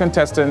 Let's meet our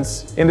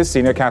contestants in the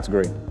senior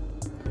category.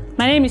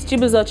 My name is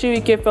Chibuzo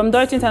Chiwike from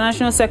Dorothy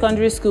International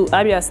Secondary School,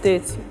 Abia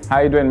State. How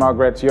are you doing,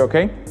 Margaret? You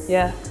okay?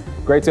 Yeah.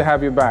 Great to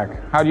have you back.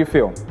 How do you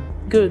feel?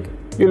 Good.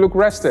 You look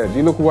rested.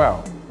 You look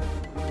well.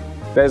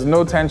 There's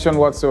no tension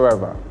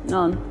whatsoever.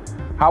 None.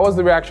 How was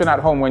the reaction at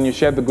home when you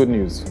shared the good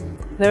news?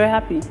 They were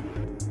happy.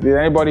 Did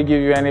anybody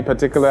give you any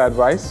particular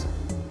advice?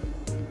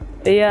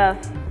 Yeah.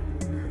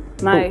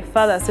 My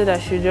father said I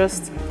should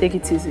just take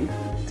it easy.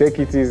 Take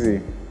it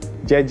easy.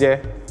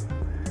 Jeje.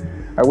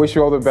 I wish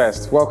you all the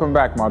best. Welcome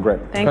back,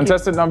 Margaret. Thank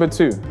Contestant number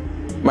 2.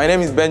 My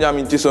name is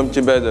Benjamin Chisom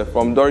Chibeze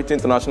from Dorothy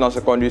International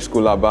Secondary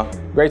School, Aba.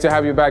 Great to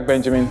have you back,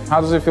 Benjamin. How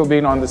does it feel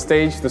being on the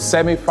stage, the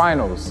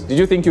semi-finals? Did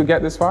you think you'd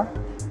get this far?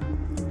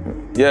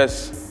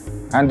 Yes.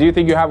 And do you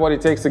think you have what it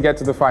takes to get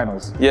to the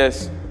finals?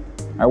 Yes.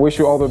 I wish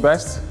you all the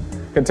best.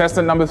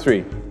 Contestant number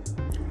 3.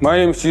 My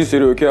name is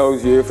Chisere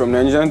Okeauzie from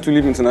Nigerian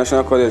Tulip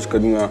International College,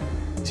 Kaduna.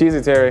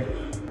 Chizitere,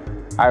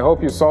 I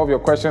hope you solve your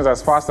questions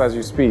as fast as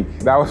you speak.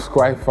 That was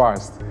quite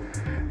fast.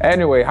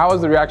 Anyway, how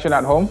was the reaction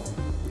at home?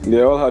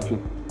 They're all happy.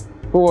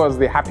 Who was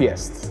the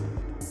happiest?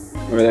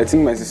 Well, I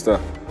think my sister.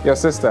 Your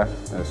sister?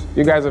 Yes.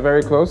 You guys are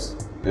very close?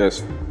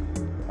 Yes.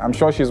 I'm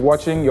sure she's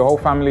watching, your whole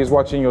family is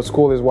watching, your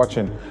school is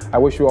watching. I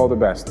wish you all the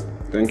best.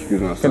 Thank you,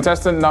 Master.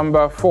 Contestant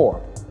number 4.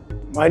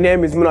 My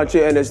name is Munachi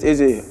Ernest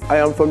Eze. I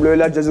am from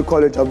Loyola Jesuit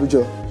College,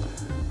 Abuja.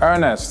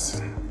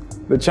 Ernest,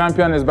 the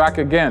champion is back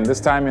again, this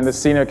time in the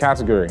senior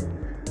category.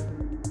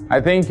 I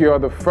think you're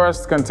the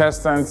first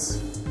contestant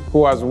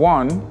who has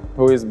won,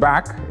 who is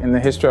back in the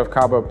history of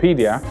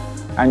Cowbellpedia,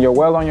 and you're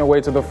well on your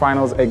way to the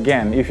finals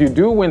again. If you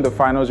do win the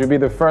finals, you'll be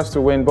the first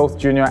to win both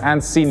junior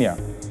and senior.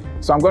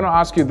 So I'm going to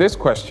ask you this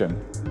question.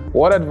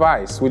 What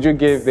advice would you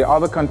give the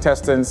other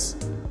contestants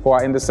who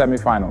are in the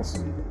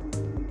semi-finals?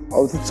 I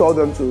would tell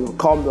them to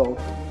calm down,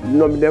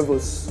 not be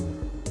nervous,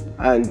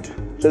 and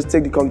just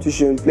take the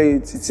competition, play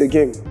it. It's a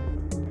game.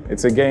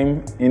 It's a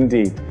game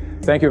indeed.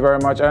 Thank you very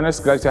much,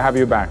 Ernest. Glad to have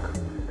you back.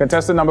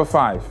 Contestant number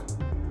 5.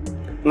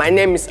 My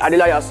name is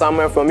Adelaya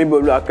Samuel from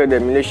Ibolu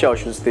Academy, Malaysia,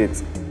 Osun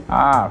State.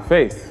 Ah,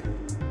 Faith.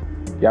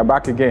 You're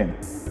back again.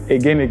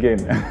 Again.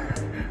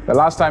 The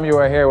last time you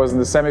were here was in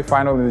the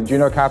semi-final in the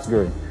junior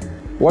category.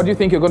 What do you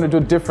think you're going to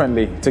do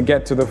differently to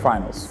get to the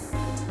finals?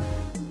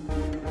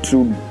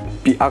 To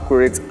be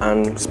accurate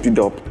and speed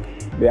up.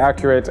 Be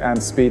accurate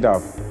and speed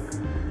up.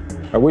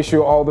 I wish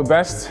you all the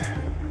best.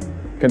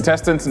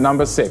 Contestant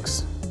number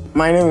 6.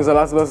 My name is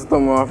Alasbas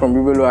Tomoa from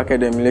Ibolu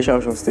Academy, Malaysia,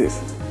 Osun State.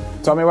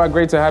 Tomiwa,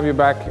 great to have you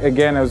back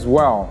again as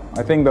well.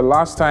 I think the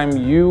last time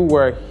you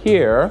were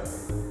here,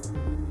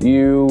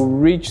 you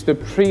reached the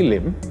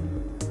prelim.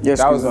 Yes,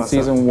 that was in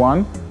season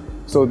 1.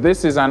 So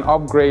this is an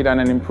upgrade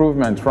and an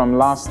improvement from the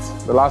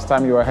last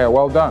time you were here.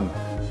 Well done.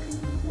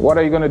 What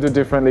are you going to do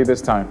differently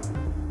this time?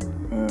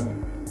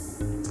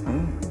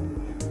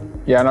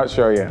 Yeah, not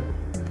sure yet.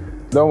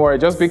 Don't worry,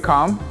 just be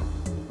calm.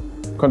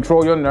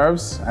 Control your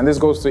nerves, and this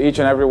goes to each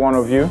and every one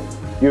of you.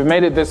 You've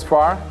made it this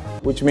far,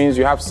 which means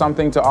you have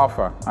something to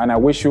offer, and I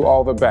wish you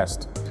all the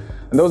best.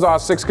 And those are our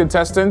 6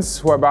 contestants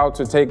who are about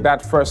to take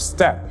that first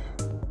step.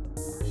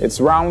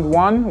 It's round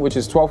 1, which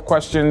is 12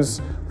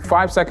 questions,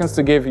 5 seconds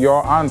to give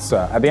your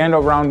answer. At the end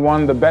of round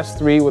 1, the best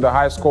 3 with the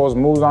highest scores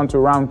moves on to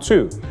round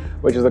 2,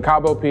 which is the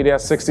Cowbellpedia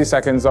 60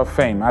 Seconds of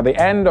Fame. At the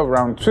end of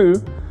round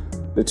 2,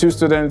 the 2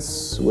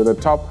 students with the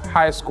top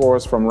highest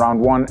scores from round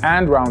 1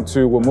 and round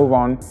 2 will move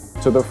on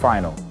to the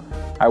final.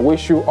 I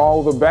wish you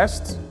all the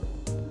best.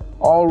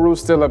 All rules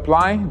still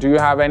apply. Do you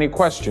have any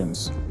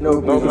questions? No,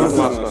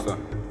 Master.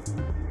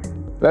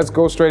 Let's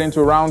go straight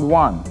into round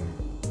 1.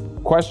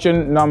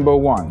 Question number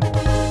 1.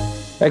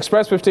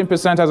 Express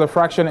 15% as a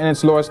fraction in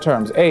its lowest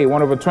terms. A,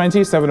 1 over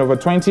 20, 7 over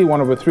 20,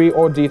 1 over 3,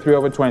 or D, 3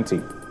 over 20.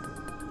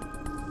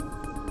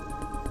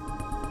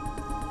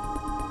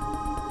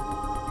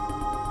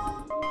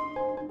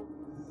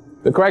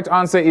 The correct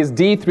answer is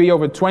D, 3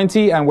 over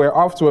 20, and we're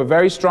off to a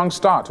very strong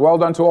start. Well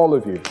done to all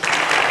of you.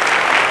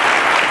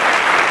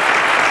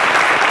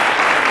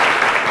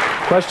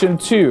 Question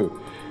 2.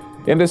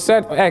 In the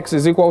set x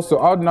is equals to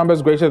odd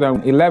numbers greater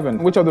than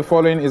 11, which of the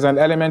following is an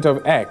element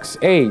of x?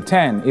 A,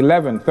 10,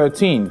 11,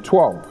 13,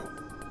 12.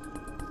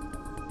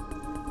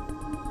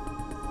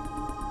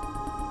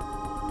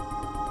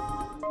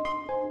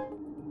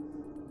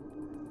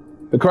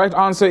 The correct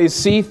answer is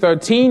C,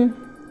 13.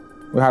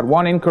 We had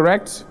one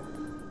incorrect.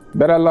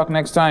 Better luck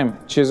next time,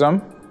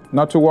 Chisholm.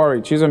 Not to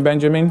worry. Chisholm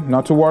Benjamin,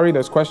 not to worry.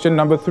 There's question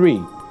number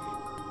 3.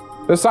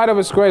 The side of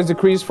a square is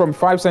decreased from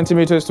 5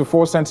 centimeters to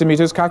 4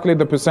 centimeters. Calculate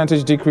the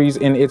percentage decrease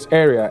in its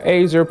area.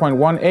 A, 0.18,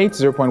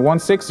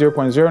 0.16,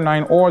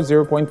 0.09, or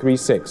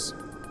 0.36.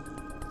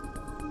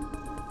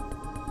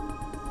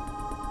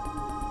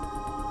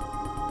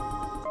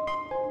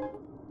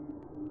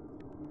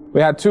 We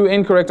had 2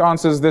 incorrect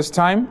answers this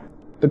time.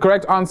 The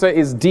correct answer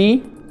is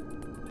D,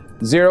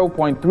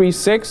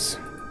 0.36.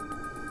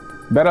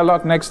 Better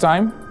luck next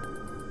time,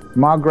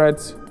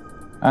 Margaret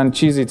and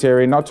Cheesy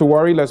Terry. Not to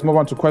worry, let's move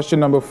on to question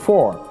number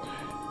 4.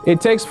 It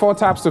takes 4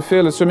 taps to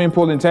fill a swimming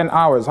pool in 10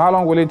 hours. How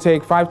long will it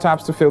take 5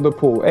 taps to fill the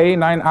pool? A,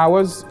 9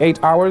 hours,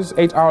 8 hours,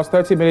 8 hours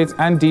 30 minutes,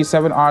 and D,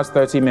 7 hours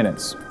 30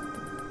 minutes.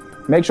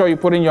 Make sure you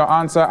put in your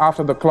answer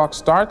after the clock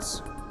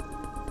starts.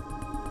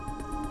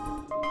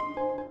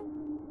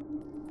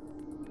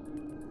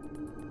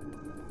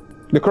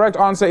 The correct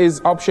answer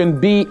is option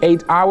B,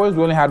 8 hours.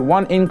 We only had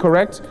 1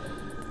 incorrect,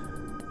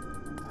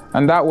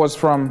 and that was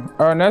from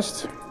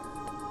Ernest.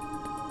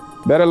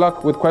 Better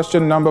luck with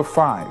question number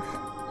 5.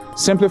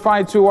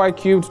 Simplify 2y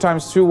cubed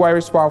times 2y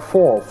raised to the power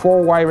 4,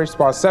 4y raised to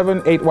the power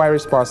 7, 8y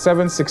raised to the power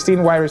 7,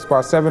 16y raised to the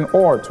power 7,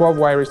 or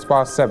 12y raised to the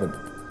power 7.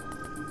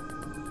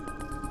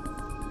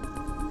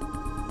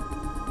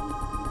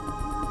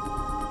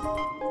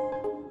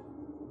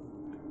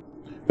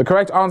 The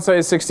correct answer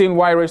is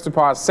 16y raised to the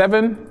power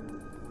 7.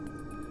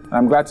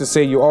 I'm glad to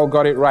say you all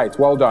got it right.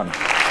 Well done.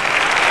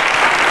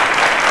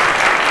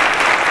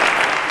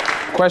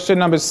 Question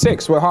number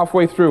 6, we're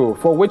halfway through.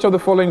 For which of the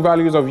following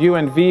values of u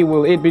and v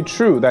will it be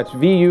true that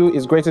vu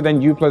is greater than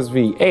u plus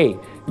v? A,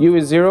 u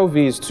is 0,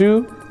 v is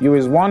 2, u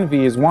is 1,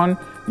 v is 1,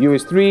 u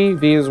is 3,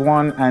 v is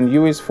 1, and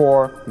u is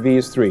 4, v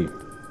is 3.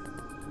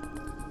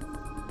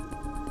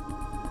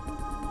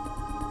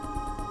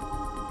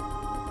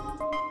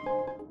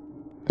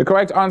 The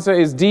correct answer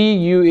is D,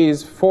 u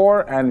is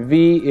 4, and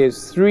v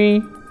is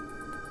 3.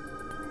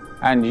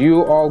 And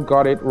you all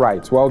got it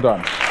right. Well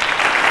done.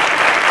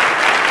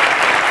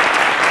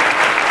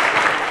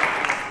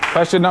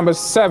 Question number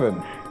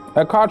 7.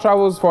 A car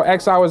travels for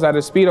x hours at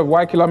a speed of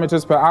y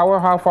kilometers per hour.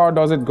 How far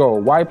does it go?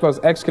 Y plus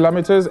x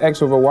kilometers,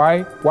 x over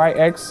y,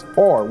 yx,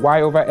 or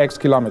y over x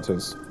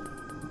kilometers?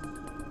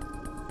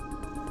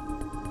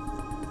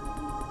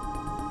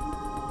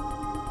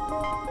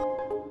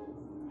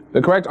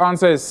 The correct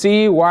answer is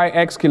C,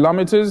 yx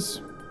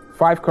kilometers.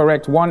 5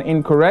 correct, 1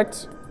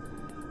 incorrect.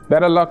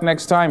 Better luck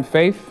next time,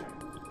 Faith.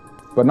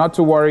 But not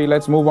to worry,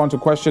 let's move on to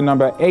question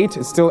number 8.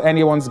 It's still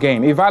anyone's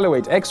game.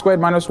 Evaluate x squared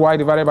minus y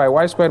divided by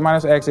y squared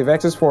minus x if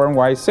x is 4 and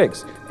y is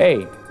 6.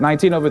 A,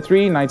 19 over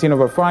 3, 19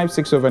 over 5,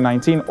 6 over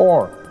 19,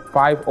 or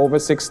 5 over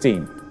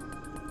 16.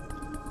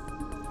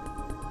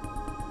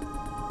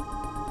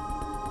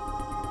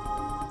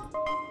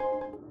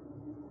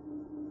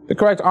 The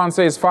correct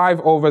answer is 5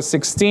 over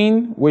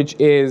 16, which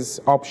is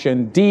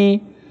option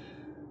D.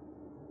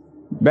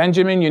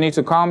 Benjamin, you need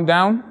to calm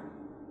down.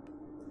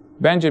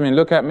 Benjamin,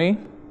 look at me.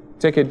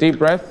 Take a deep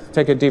breath.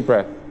 Take a deep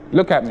breath.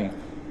 Look at me.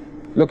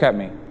 Look at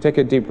me. Take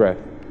a deep breath.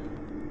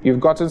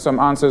 You've gotten some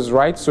answers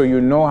right, so you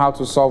know how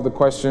to solve the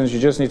questions. You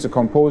just need to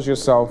compose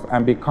yourself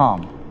and be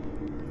calm.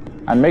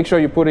 And make sure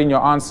you put in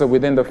your answer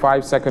within the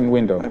 5-second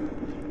window.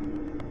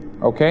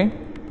 Okay?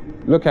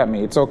 Look at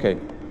me. It's okay.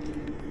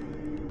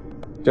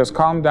 Just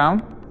calm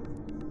down.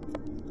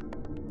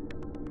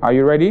 Are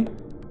you ready?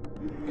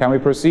 Can we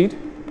proceed?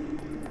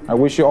 I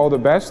wish you all the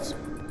best.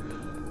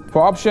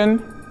 For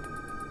option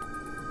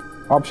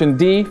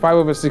D, 5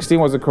 over 16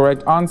 was the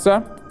correct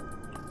answer.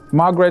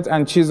 Margaret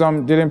and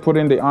Chisholm didn't put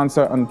in the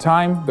answer on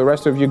time. The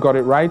rest of you got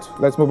it right.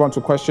 Let's move on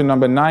to question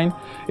number 9.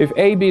 If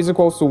AB is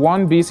equals to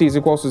 1, BC is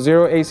equals to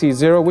 0, AC is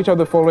 0, which of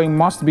the following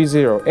must be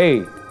 0?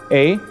 A,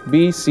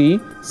 B, C,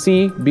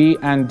 B,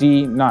 and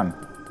D, none.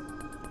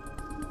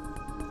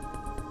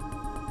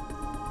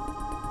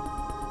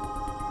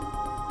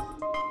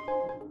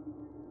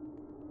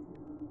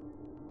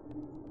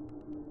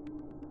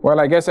 Well,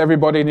 I guess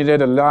everybody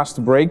needed a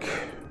last break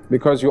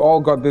because you all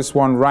got this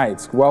one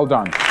right. Well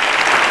done.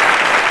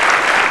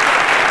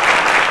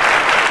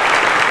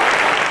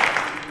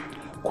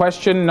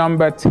 Question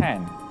number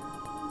 10.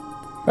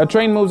 A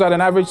train moves at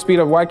an average speed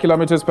of y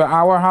kilometers per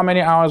hour. How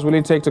many hours will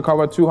it take to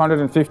cover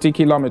 250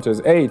 kilometers?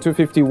 A,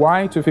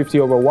 250y, 250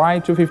 over y,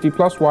 250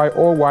 plus y,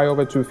 or y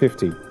over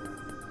 250?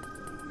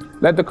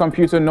 Let the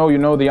computer know you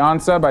know the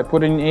answer by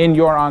putting in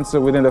your answer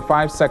within the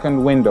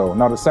 5-second window.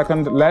 Not a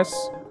second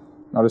less,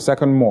 not a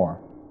second more.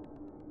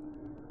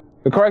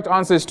 The correct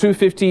answer is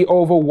 250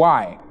 over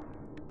y.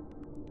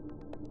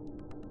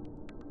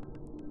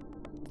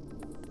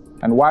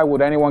 And why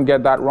would anyone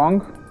get that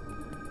wrong?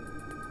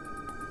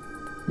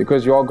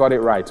 Because you all got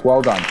it right.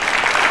 Well done.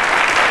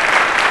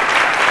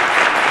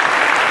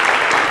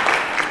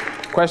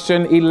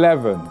 Question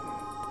 11.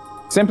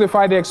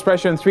 Simplify the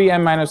expression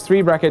 3m minus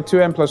 3 bracket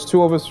 2m plus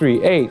 2 over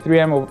 3. A,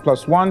 3m over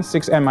plus 1,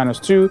 6m minus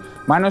 2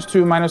 minus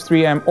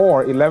 3m,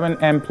 or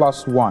 11m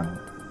plus 1.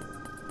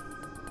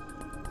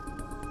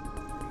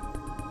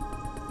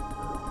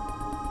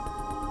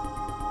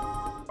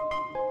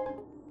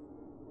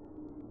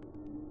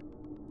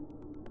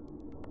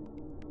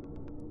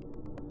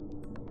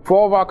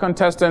 Four of our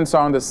contestants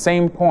are on the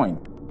same point.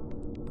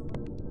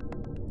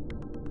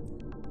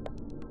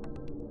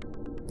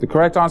 The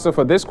correct answer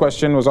for this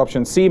question was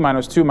option C,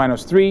 minus 2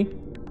 minus 3.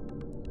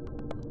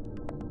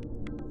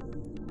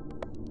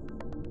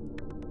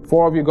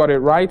 4 of you got it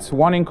right,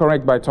 1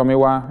 incorrect by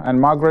Tomiwa, and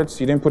Margaret,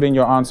 you didn't put in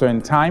your answer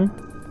in time.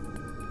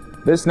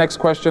 This next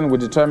question will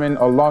determine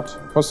a lot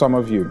for some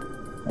of you.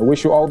 I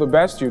wish you all the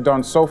best. You've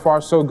done so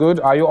far so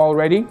good. Are you all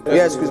ready?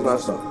 Yes,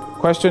 Quizmaster.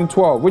 Question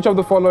 12. Which of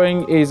the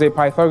following is a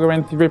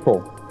Pythagorean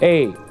triple?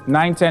 A,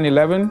 9, 10,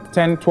 11,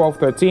 10, 12,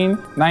 13,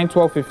 9,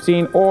 12,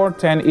 15, or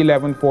 10,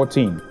 11,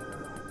 14?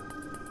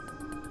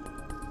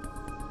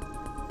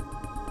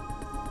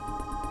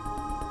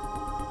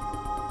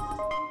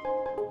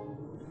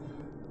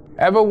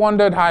 Ever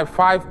wondered how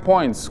 5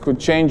 points could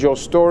change your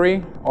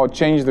story or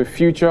change the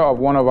future of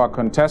one of our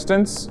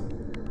contestants?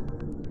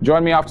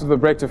 Join me after the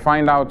break to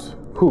find out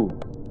who.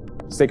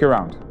 Stick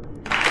around.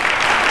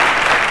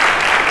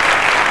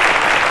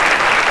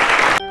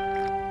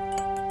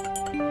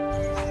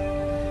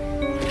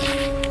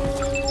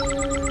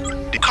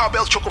 The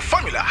Cowbell Choco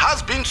formula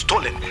has been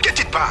stolen.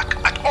 Get it back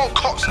at all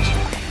costs.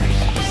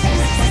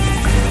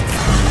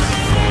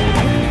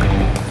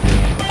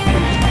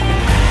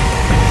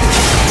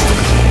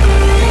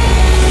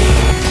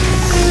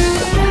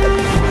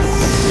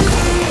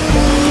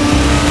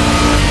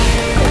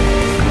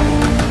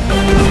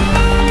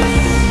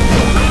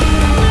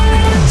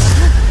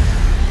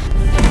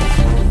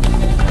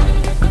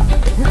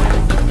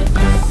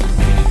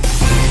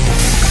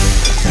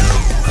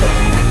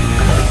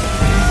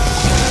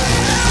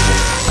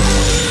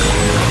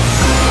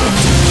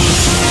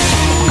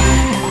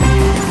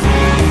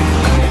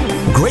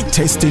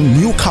 Tasting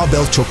new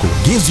Cowbell Choco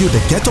gives you the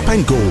get up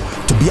and go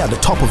to be at the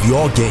top of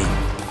your game.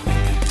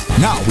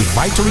 Now with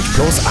Vitality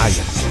Plus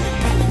Iron.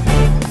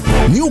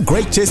 New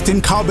great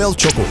tasting Cowbell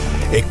Choco,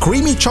 a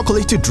creamy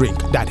chocolatey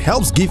drink that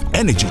helps give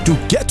energy to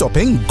get up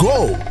and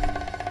go.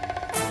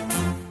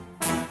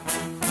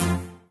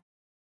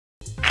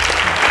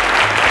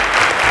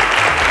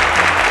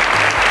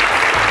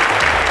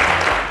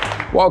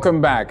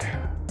 Welcome back.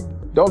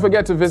 Don't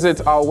forget to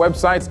visit our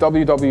website,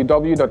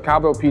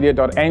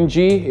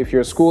 www.cowbellpedia.ng, if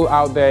you're a school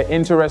out there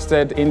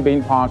interested in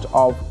being part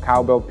of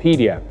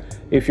Cowbellpedia.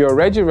 If you're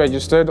already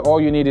registered,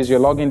 all you need is your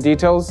login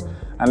details,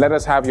 and let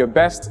us have your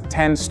best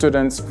 10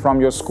 students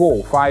from your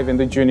school, 5 in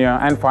the junior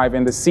and 5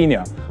 in the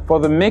senior. For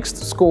the mixed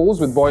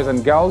schools with boys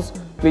and girls,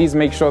 please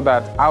make sure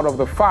that out of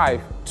the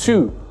 5,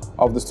 2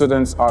 of the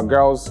students are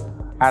girls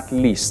at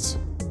least.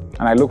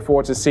 And I look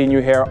forward to seeing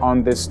you here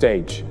on this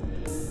stage.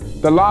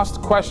 The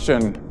last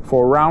question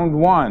for round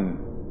 1,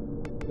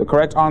 the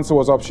correct answer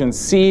was option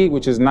C,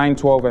 which is 9,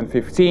 12, and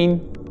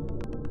 15.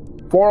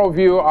 4 of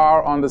you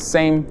are on the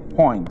same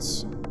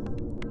points.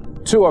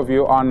 2 of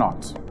you are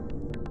not.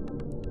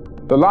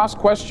 The last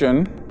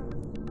question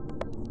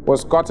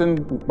was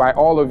gotten by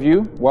all of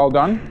you. Well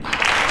done.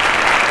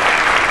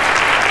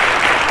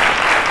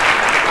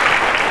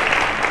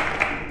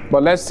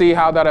 But let's see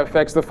how that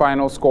affects the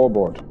final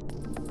scoreboard.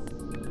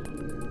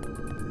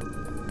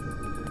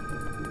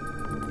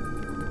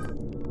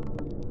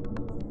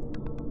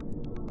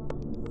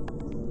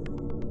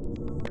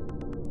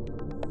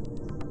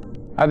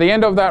 At the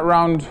end of that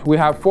round, we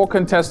have 4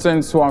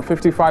 contestants who are on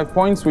 55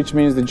 points, which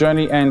means the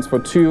journey ends for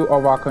 2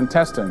 of our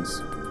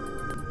contestants.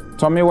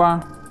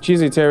 Tomiwa,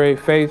 Chizitere,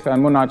 Faith,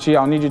 and Munachi,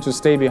 I'll need you to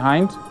stay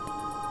behind.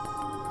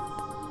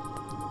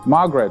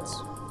 Margaret,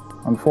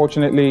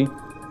 unfortunately,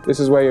 this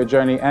is where your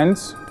journey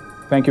ends.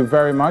 Thank you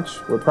very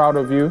much. We're proud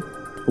of you.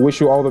 We wish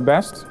you all the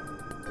best.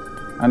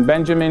 And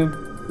Benjamin,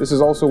 this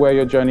is also where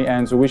your journey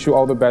ends. We wish you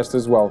all the best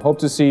as well. Hope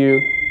to see you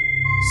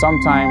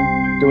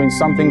sometime doing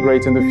something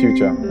great in the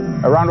future.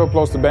 A round of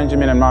applause to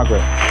Benjamin and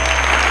Margaret.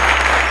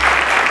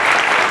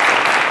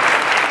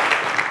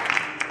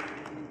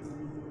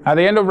 At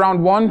the end of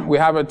round 1, we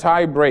have a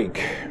tie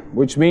break,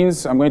 which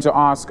means I'm going to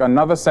ask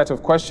another set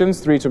of questions,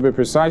 3 to be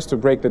precise, to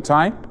break the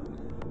tie,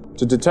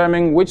 to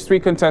determine which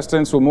 3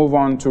 contestants will move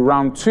on to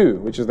round 2,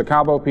 which is the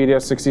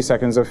Cowbellpedia 60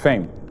 Seconds of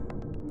Fame.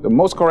 The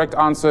most correct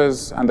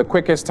answers and the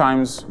quickest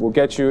times will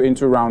get you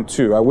into round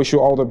 2. I wish you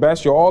all the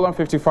best. You're all on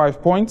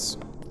 55 points.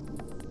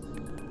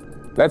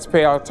 Let's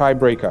pay our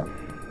tiebreaker.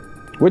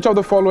 Which of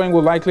the following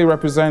will likely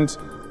represent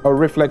a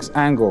reflex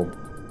angle?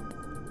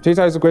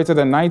 Theta is greater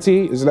than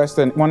 90, is less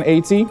than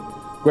 180,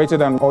 greater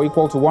than or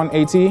equal to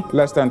 180,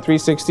 less than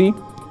 360.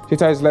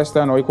 Theta is less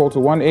than or equal to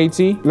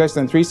 180, less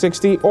than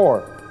 360,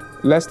 or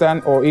less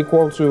than or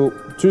equal to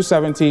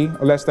 270,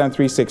 or less than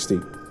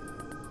 360.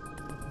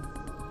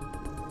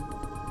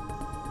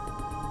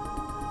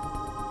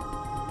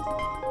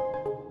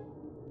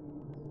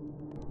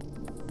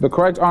 The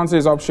correct answer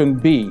is option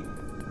B,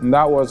 and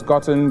that was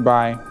gotten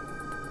by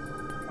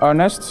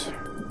Ernest.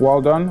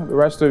 Well done. The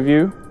rest of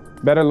you,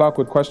 better luck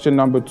with question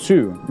number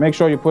 2. Make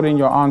sure you put in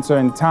your answer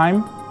in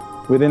time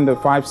within the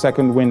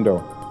 5-second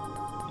window.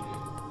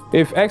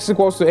 If x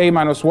equals to a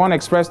minus 1,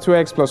 express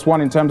 2x plus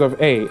 1 in terms of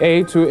a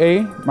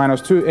 2a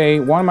minus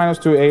 2a, 1 minus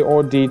 2a,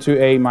 or d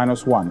 2a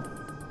minus 1.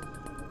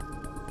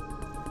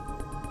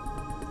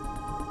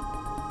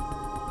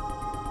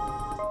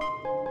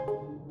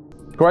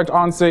 Correct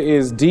answer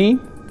is D,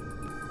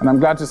 and I'm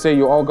glad to say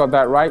you all got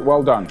that right.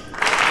 Well done.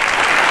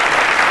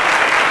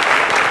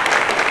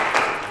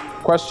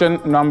 Question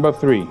number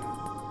 3.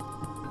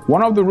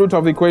 One of the root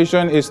of the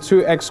equation is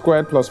 2x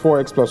squared plus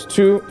 4x plus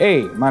 2,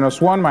 a minus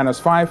 1 minus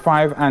 5,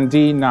 5, and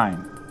d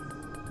 9.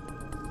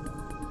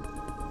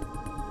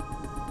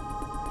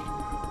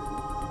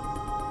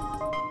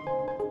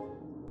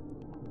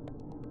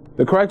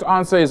 The correct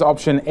answer is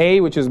option A,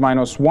 which is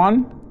minus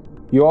 1.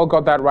 You all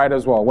got that right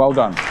as well. Well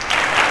done.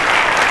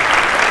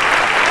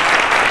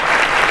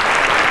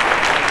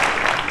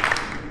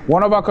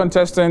 One of our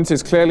contestants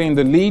is clearly in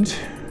the lead.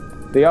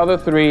 The other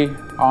 3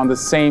 are on the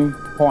same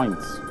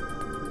points.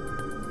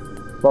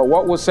 But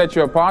what will set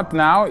you apart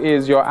now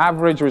is your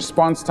average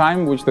response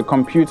time, which the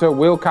computer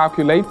will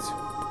calculate.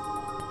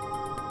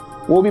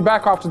 We'll be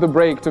back after the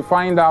break to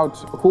find out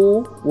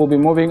who will be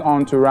moving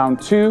on to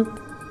round 2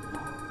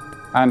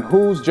 and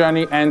whose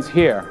journey ends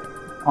here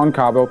on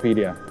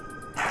Cowbellpedia.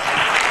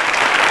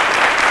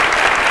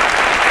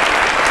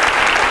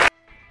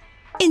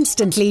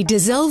 Instantly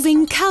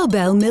dissolving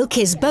cowbell milk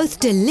is both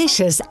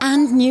delicious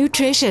and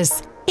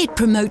nutritious. It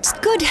promotes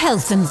good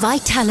health and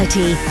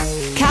vitality.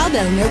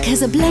 Cowbell milk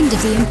has a blend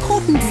of the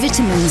important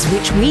vitamins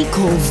which we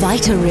call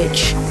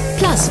Vita-Rich,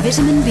 plus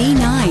vitamin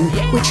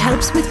B9, which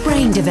helps with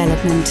brain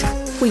development.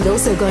 We've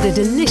also got a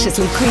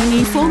deliciously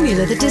creamy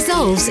formula that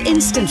dissolves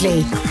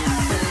instantly.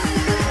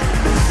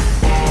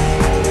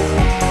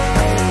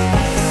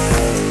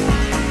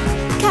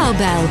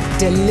 Cowbell,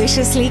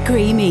 deliciously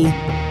creamy.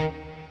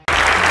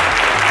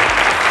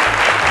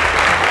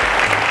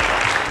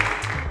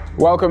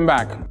 Welcome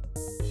back.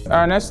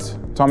 Ernest,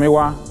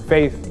 Tomiwa,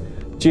 Faith,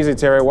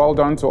 Chizitere, well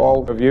done to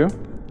all of you.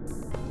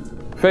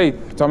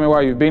 Faith,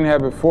 Tomiwa, you've been here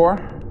before.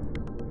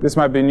 This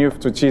might be new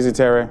to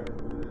Chizitere.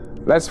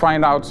 Let's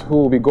find out who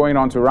will be going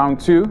on to round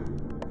 2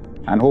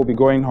 and who will be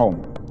going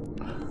home.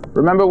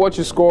 Remember, what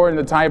you score in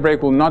the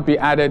tiebreak will not be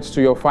added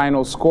to your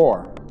final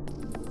score.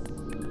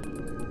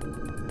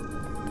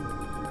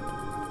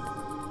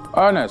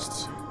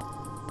 Ernest,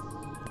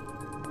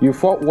 you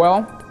fought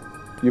well,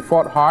 you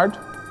fought hard,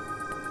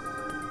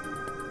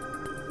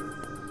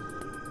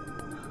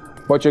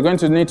 but you're going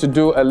to need to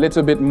do a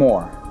little bit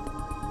more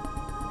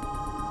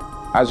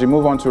as you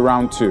move on to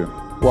round 2.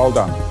 Well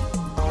done.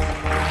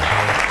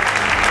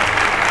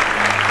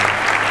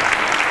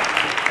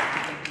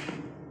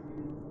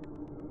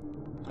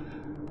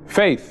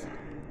 Faith,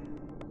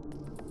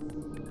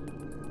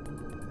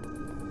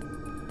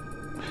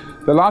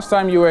 the last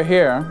time you were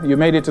here, you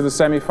made it to the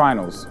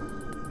semi-finals.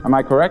 Am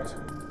I correct?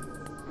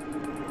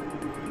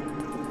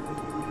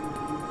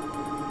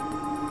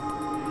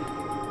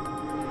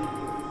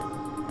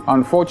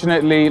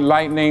 Unfortunately,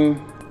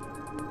 lightning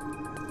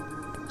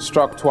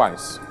struck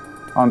twice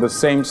on the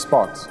same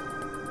spot.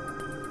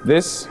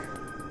 This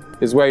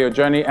is where your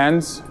journey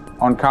ends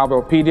on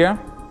Cowbellpedia.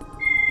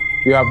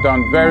 You have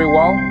done very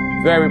well,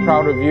 very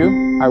proud of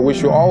you. I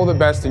wish you all the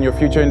best in your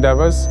future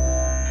endeavors.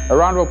 A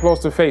round of applause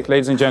to Faith,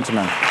 ladies and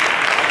gentlemen.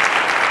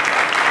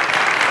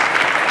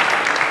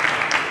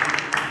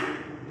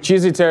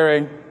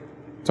 Chizitere,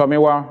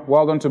 Tomiwa,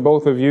 well done to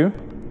both of you.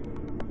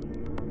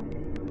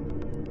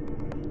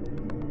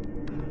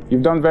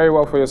 You've done very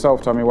well for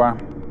yourself,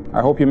 Tomiwa.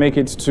 I hope you make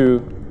it to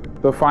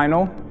the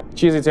final.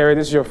 Chizitere,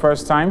 this is your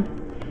first time.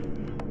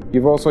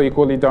 You've also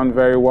equally done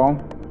very well.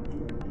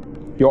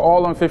 You're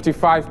all on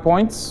 55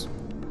 points.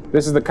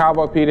 This is the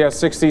Cowbellpedia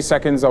 60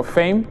 seconds of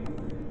fame.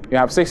 You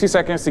have 60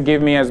 seconds to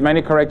give me as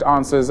many correct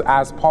answers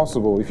as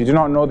possible. If you do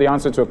not know the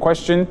answer to a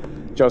question,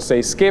 just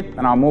say skip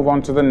and I'll move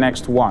on to the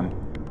next one.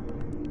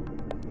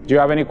 Do you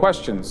have any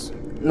questions?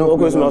 No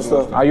questions,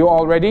 Master. Are you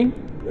all ready?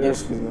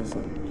 Yes, please,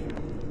 Master.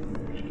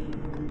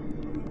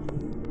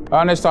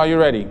 Ernest, are you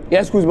ready?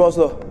 Yes, please,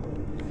 Master.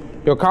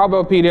 Your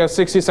Cowbellpedia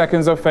 60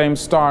 seconds of fame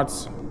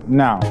starts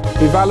now.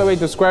 Evaluate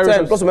the square root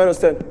 10 of... plus or minus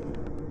 10.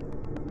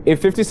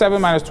 If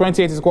 57 minus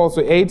 28 is equal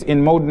to 8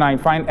 in mode 9,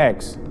 find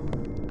x.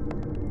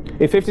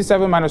 If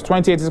 57 minus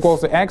 28 is equal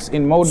to x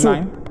in mode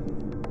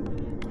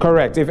 9,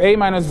 correct. If a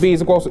minus b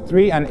is equal to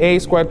 3 and a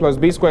squared plus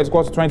b squared is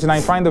equal to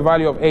 29, find the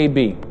value of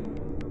ab.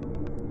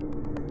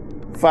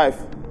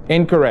 5.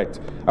 Incorrect.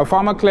 A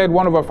farmer cleared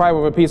 1/5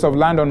 of a piece of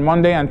land on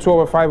Monday and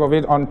 2/5 of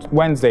it on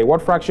Wednesday.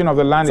 What fraction of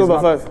the land is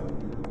 2/5.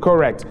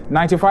 Correct.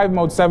 95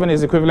 mod 7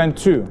 is equivalent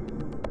to?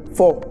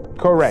 4.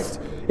 Correct.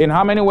 In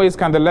how many ways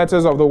can the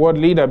letters of the word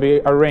leader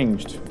be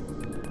arranged?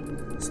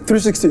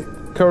 360.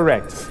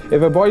 Correct.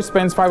 If a boy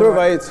spends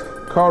 3/8.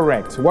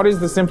 Correct. What is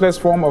the simplest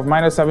form of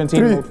minus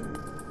 17? 3.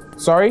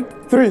 Sorry?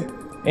 3.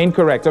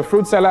 Incorrect. A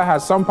fruit seller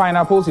has some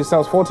pineapples. He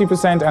sells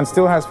 40% and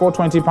still has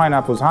 420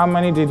 pineapples. How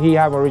many did he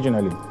have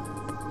originally?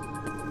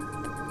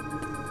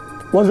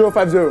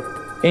 1050.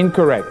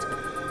 Incorrect.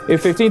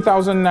 If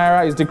 15,000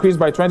 naira is decreased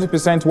by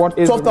 20%, what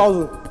is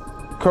 12,000.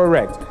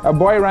 Correct. A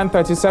boy ran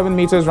 37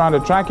 meters round a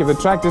track. If the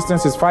track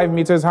distance is 5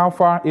 meters, how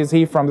far is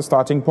he from the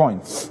starting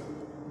point?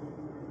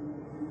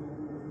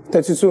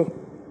 32.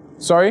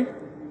 Sorry?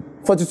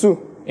 42.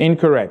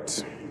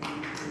 Incorrect.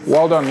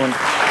 Well done, Moon.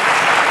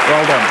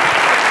 Well done.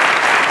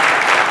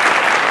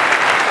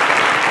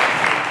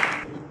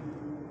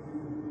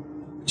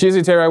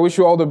 Chizzy Terry, I wish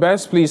you all the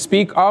best. Please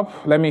speak up.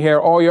 Let me hear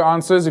all your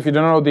answers. If you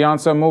don't know the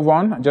answer, move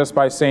on just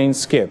by saying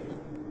skip.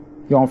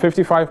 You're on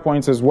 55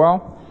 points as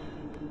well.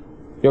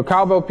 Your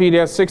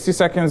Cowbellpedia 60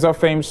 seconds of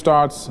fame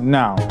starts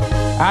now.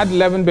 Add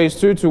 11 base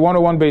 2 to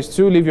 101 base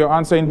 2. Leave your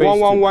answer in base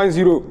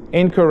 1110.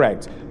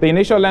 Incorrect. The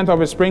initial length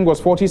of a spring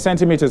was 40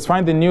 centimeters.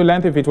 Find the new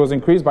length if it was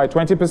increased by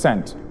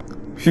 20%.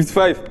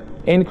 55.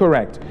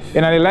 Incorrect.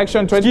 In an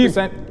election,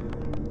 20%.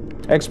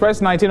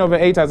 Express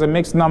 19/8 as a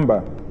mixed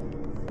number.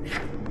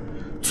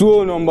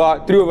 2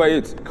 number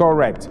 3/8.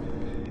 Correct.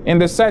 In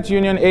the set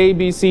union A,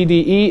 B, C, D,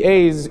 E,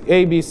 A is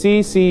A, B,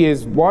 C, C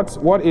is what?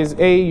 What is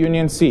A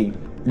union C?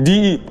 D,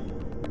 E.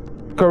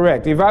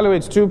 Correct.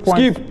 Evaluates 2 points.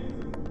 Skip.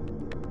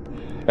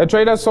 A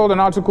trader sold an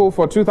article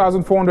for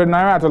 2,400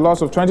 naira at a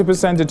loss of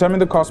 20%. Determine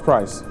the cost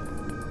price.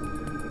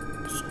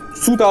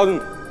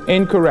 2,000.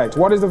 Incorrect.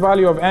 What is the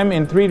value of M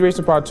in 3 raised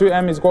to power 2?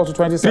 M is equal to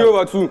 27.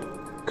 3/2.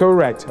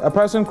 Correct. A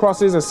person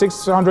crosses a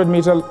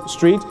 600-meter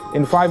street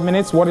in 5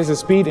 minutes. What is the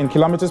speed in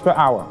kilometers per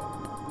hour?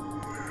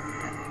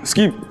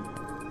 Skip.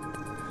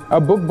 A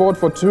book bought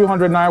for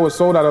 200 naira was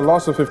sold at a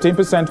loss of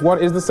 15%.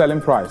 What is the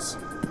selling price?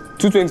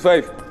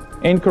 225.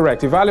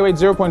 Incorrect. Evaluate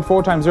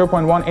 0.4 times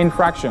 0.1 in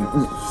fraction.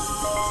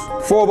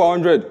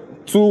 4/100.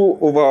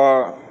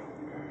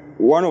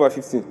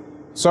 1/15.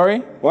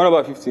 Sorry?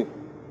 1/15.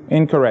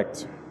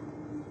 Incorrect.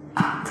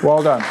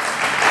 Well done.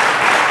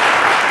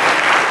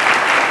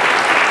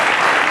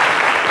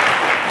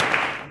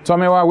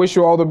 Tomiwa, I wish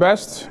you all the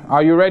best.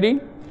 Are you ready?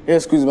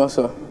 Yes, excuse me,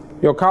 sir.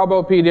 Your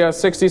Cowbellpedia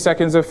 60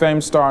 seconds of fame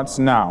starts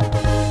now.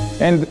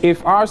 And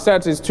if R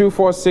set is 2,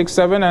 4, 6,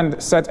 7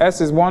 and set S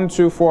is 1,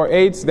 2, 4,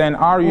 8, then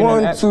R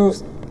union S.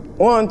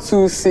 1,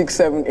 2, 6,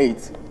 7,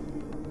 8.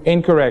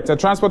 Incorrect. A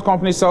transport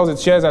company sells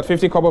its shares at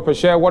 50 kobo per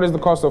share. What is the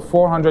cost of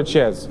 400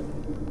 shares?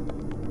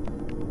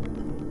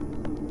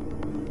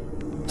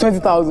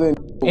 20,000.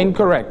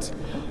 Incorrect.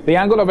 The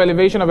angle of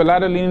elevation of a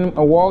ladder leaning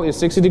a wall is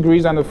 60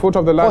 degrees and the foot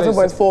of the ladder is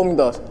 40.4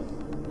 meters.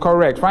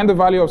 Correct. Find the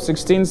value of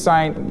 16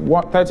 sine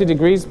 30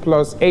 degrees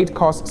plus 8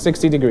 cos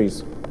 60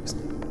 degrees.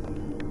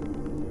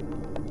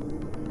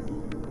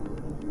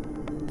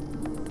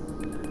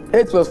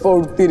 Eight plus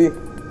 4 3.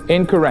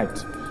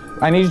 Incorrect.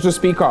 I need you to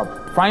speak up.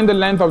 Find the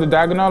length of the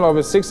diagonal of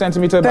a 6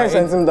 centimeter 10 by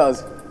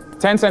centimeters.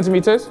 10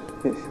 centimeters?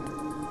 Yes.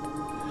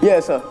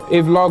 Yes, sir.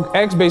 If log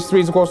x base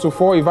 3 is equals to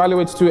 4,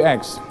 evaluate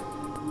 2x.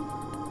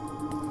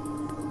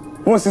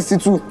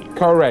 162.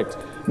 Correct.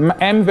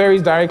 M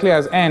varies directly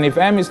as n. If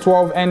m is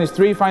 12, n is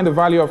 3, find the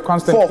value of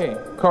constant 4. k.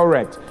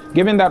 Correct.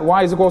 Given that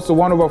y is equals to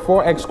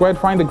 1/4 x squared,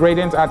 find the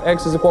gradient at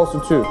x is equals to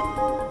 2.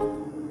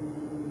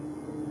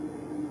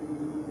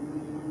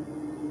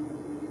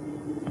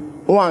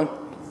 1.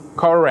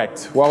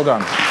 Correct. Well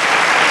done.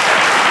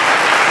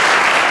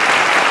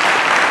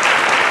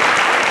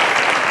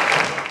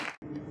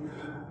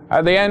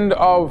 At the end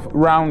of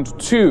round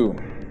 2,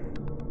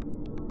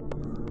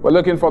 we're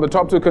looking for the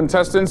top 2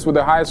 contestants with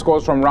the highest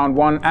scores from round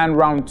 1 and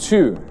round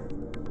 2.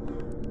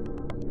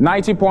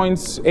 90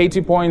 points,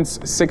 80 points,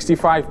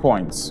 65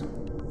 points.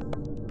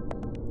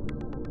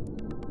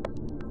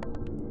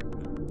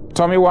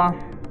 Tomiwa.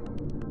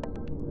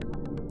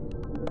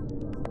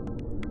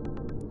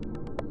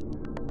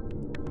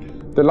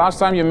 The last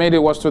time you made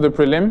it was to the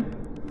prelim?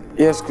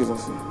 Yes, excuse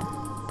me.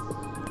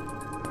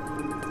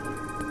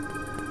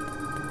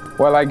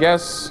 Well, I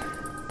guess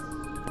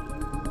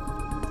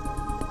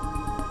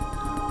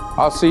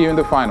I'll see you in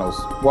the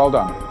finals. Well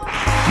done.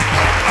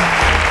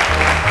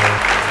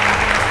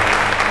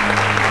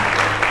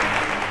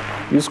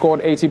 You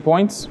scored 80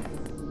 points.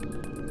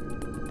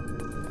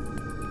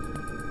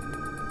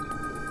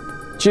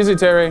 Chizzy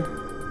Terry,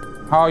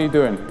 how are you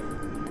doing?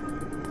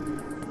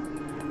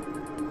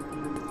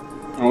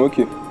 I'm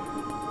okay.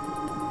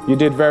 You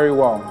did very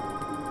well.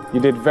 You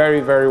did very,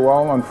 very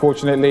well.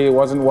 Unfortunately, it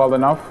wasn't well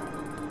enough.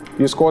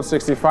 You scored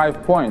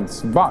 65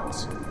 points,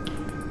 but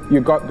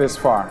you got this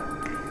far,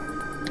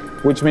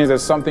 which means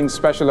there's something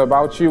special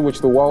about you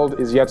which the world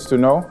is yet to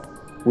know.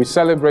 We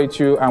celebrate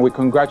you and we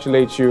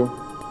congratulate you.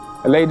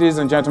 Ladies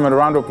and gentlemen, a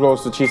round of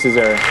applause to Chizzy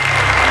Terry.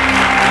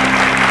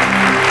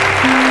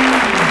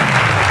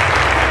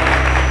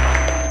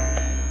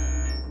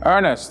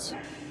 Ernest.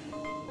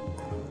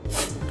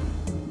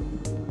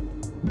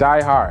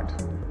 Die Hard.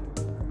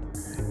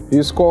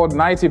 You scored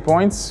 90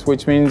 points,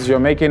 which means you're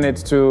making it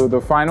to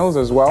the finals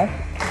as well.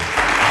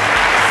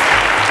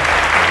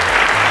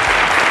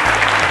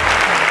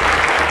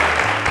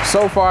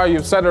 So far,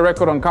 you've set a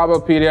record on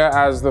Cowbellpedia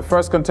as the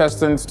first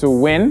contestant to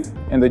win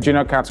in the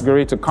junior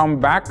category, to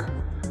come back,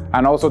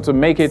 and also to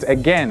make it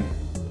again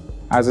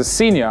as a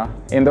senior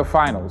in the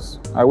finals.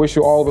 I wish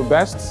you all the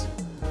best.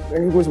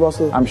 Thank you, Coach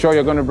Master. I'm sure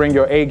you're going to bring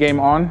your A game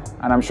on,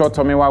 and I'm sure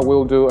Tomiwa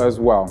will do as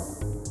well.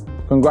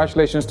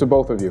 Congratulations to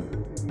both of you.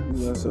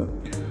 Yes, sir.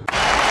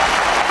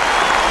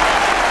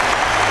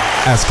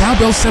 As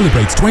Cowbell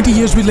celebrates 20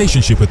 years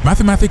relationship with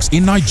mathematics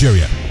in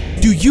Nigeria,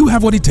 do you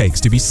have what it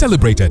takes to be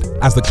celebrated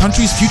as the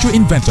country's future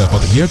inventor for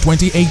the year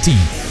 2018?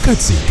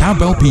 Courtesy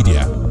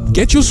Cowbellpedia.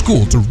 Get your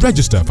school to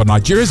register for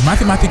Nigeria's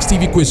Mathematics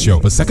TV quiz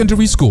show for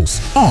secondary schools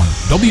on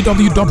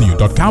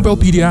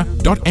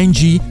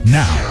www.cowbellpedia.ng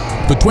now.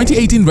 The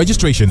 2018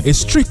 registration is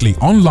strictly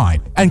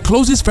online and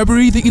closes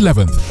February the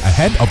 11th,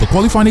 ahead of the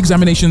qualifying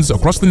examinations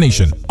across the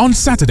nation on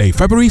Saturday,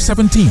 February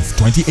 17th,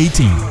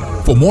 2018.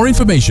 For more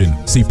information,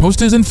 see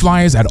posters and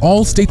flyers at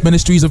all state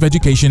ministries of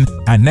education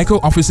and NECO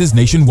offices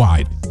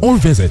nationwide, or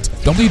visit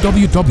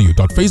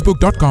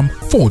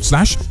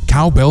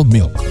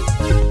www.facebook.com/cowbellmilk.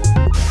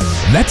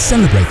 Let's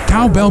celebrate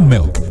Cowbell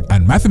Milk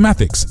and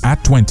mathematics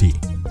at 20.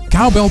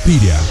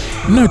 Cowbellpedia,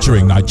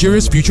 nurturing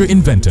Nigeria's future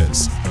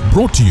inventors.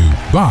 Brought to you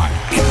by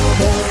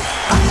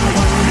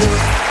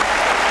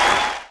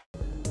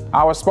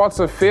Our spots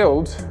are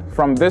filled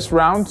from this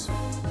round.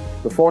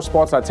 The 4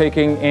 spots are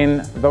taking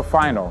in the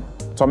final.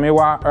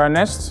 Tomiwa,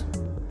 Ernest,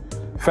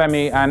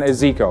 Femi, and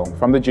Ezekiel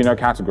from the junior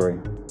category.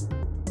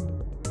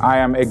 I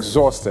am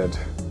exhausted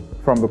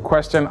from the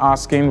question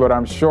asking, but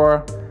I'm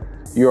sure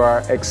you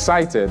are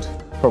excited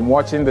from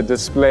watching the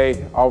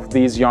display of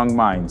these young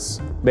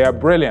minds. They are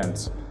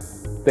brilliant.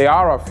 They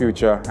are our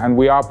future, and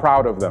we are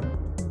proud of them.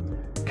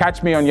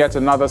 Catch me on yet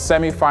another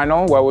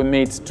semi-final where we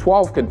meet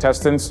 12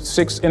 contestants,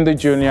 6 in the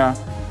junior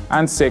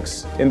and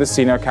 6 in the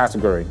senior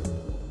category.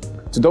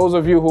 To those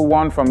of you who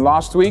won from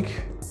last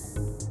week,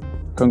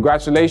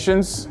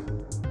 congratulations.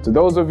 To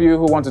those of you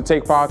who want to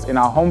take part in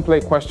our home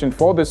play question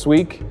for this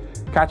week,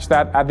 catch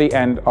that at the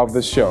end of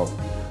the show.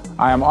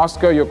 I am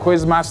Oscar, your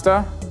quiz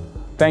master.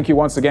 Thank you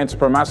once again to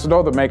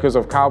Promasidor, the makers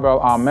of Cowbell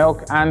Our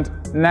Milk, and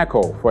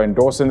NECO for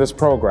endorsing this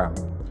program.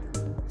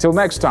 Till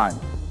next time,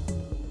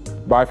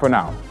 bye for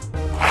now.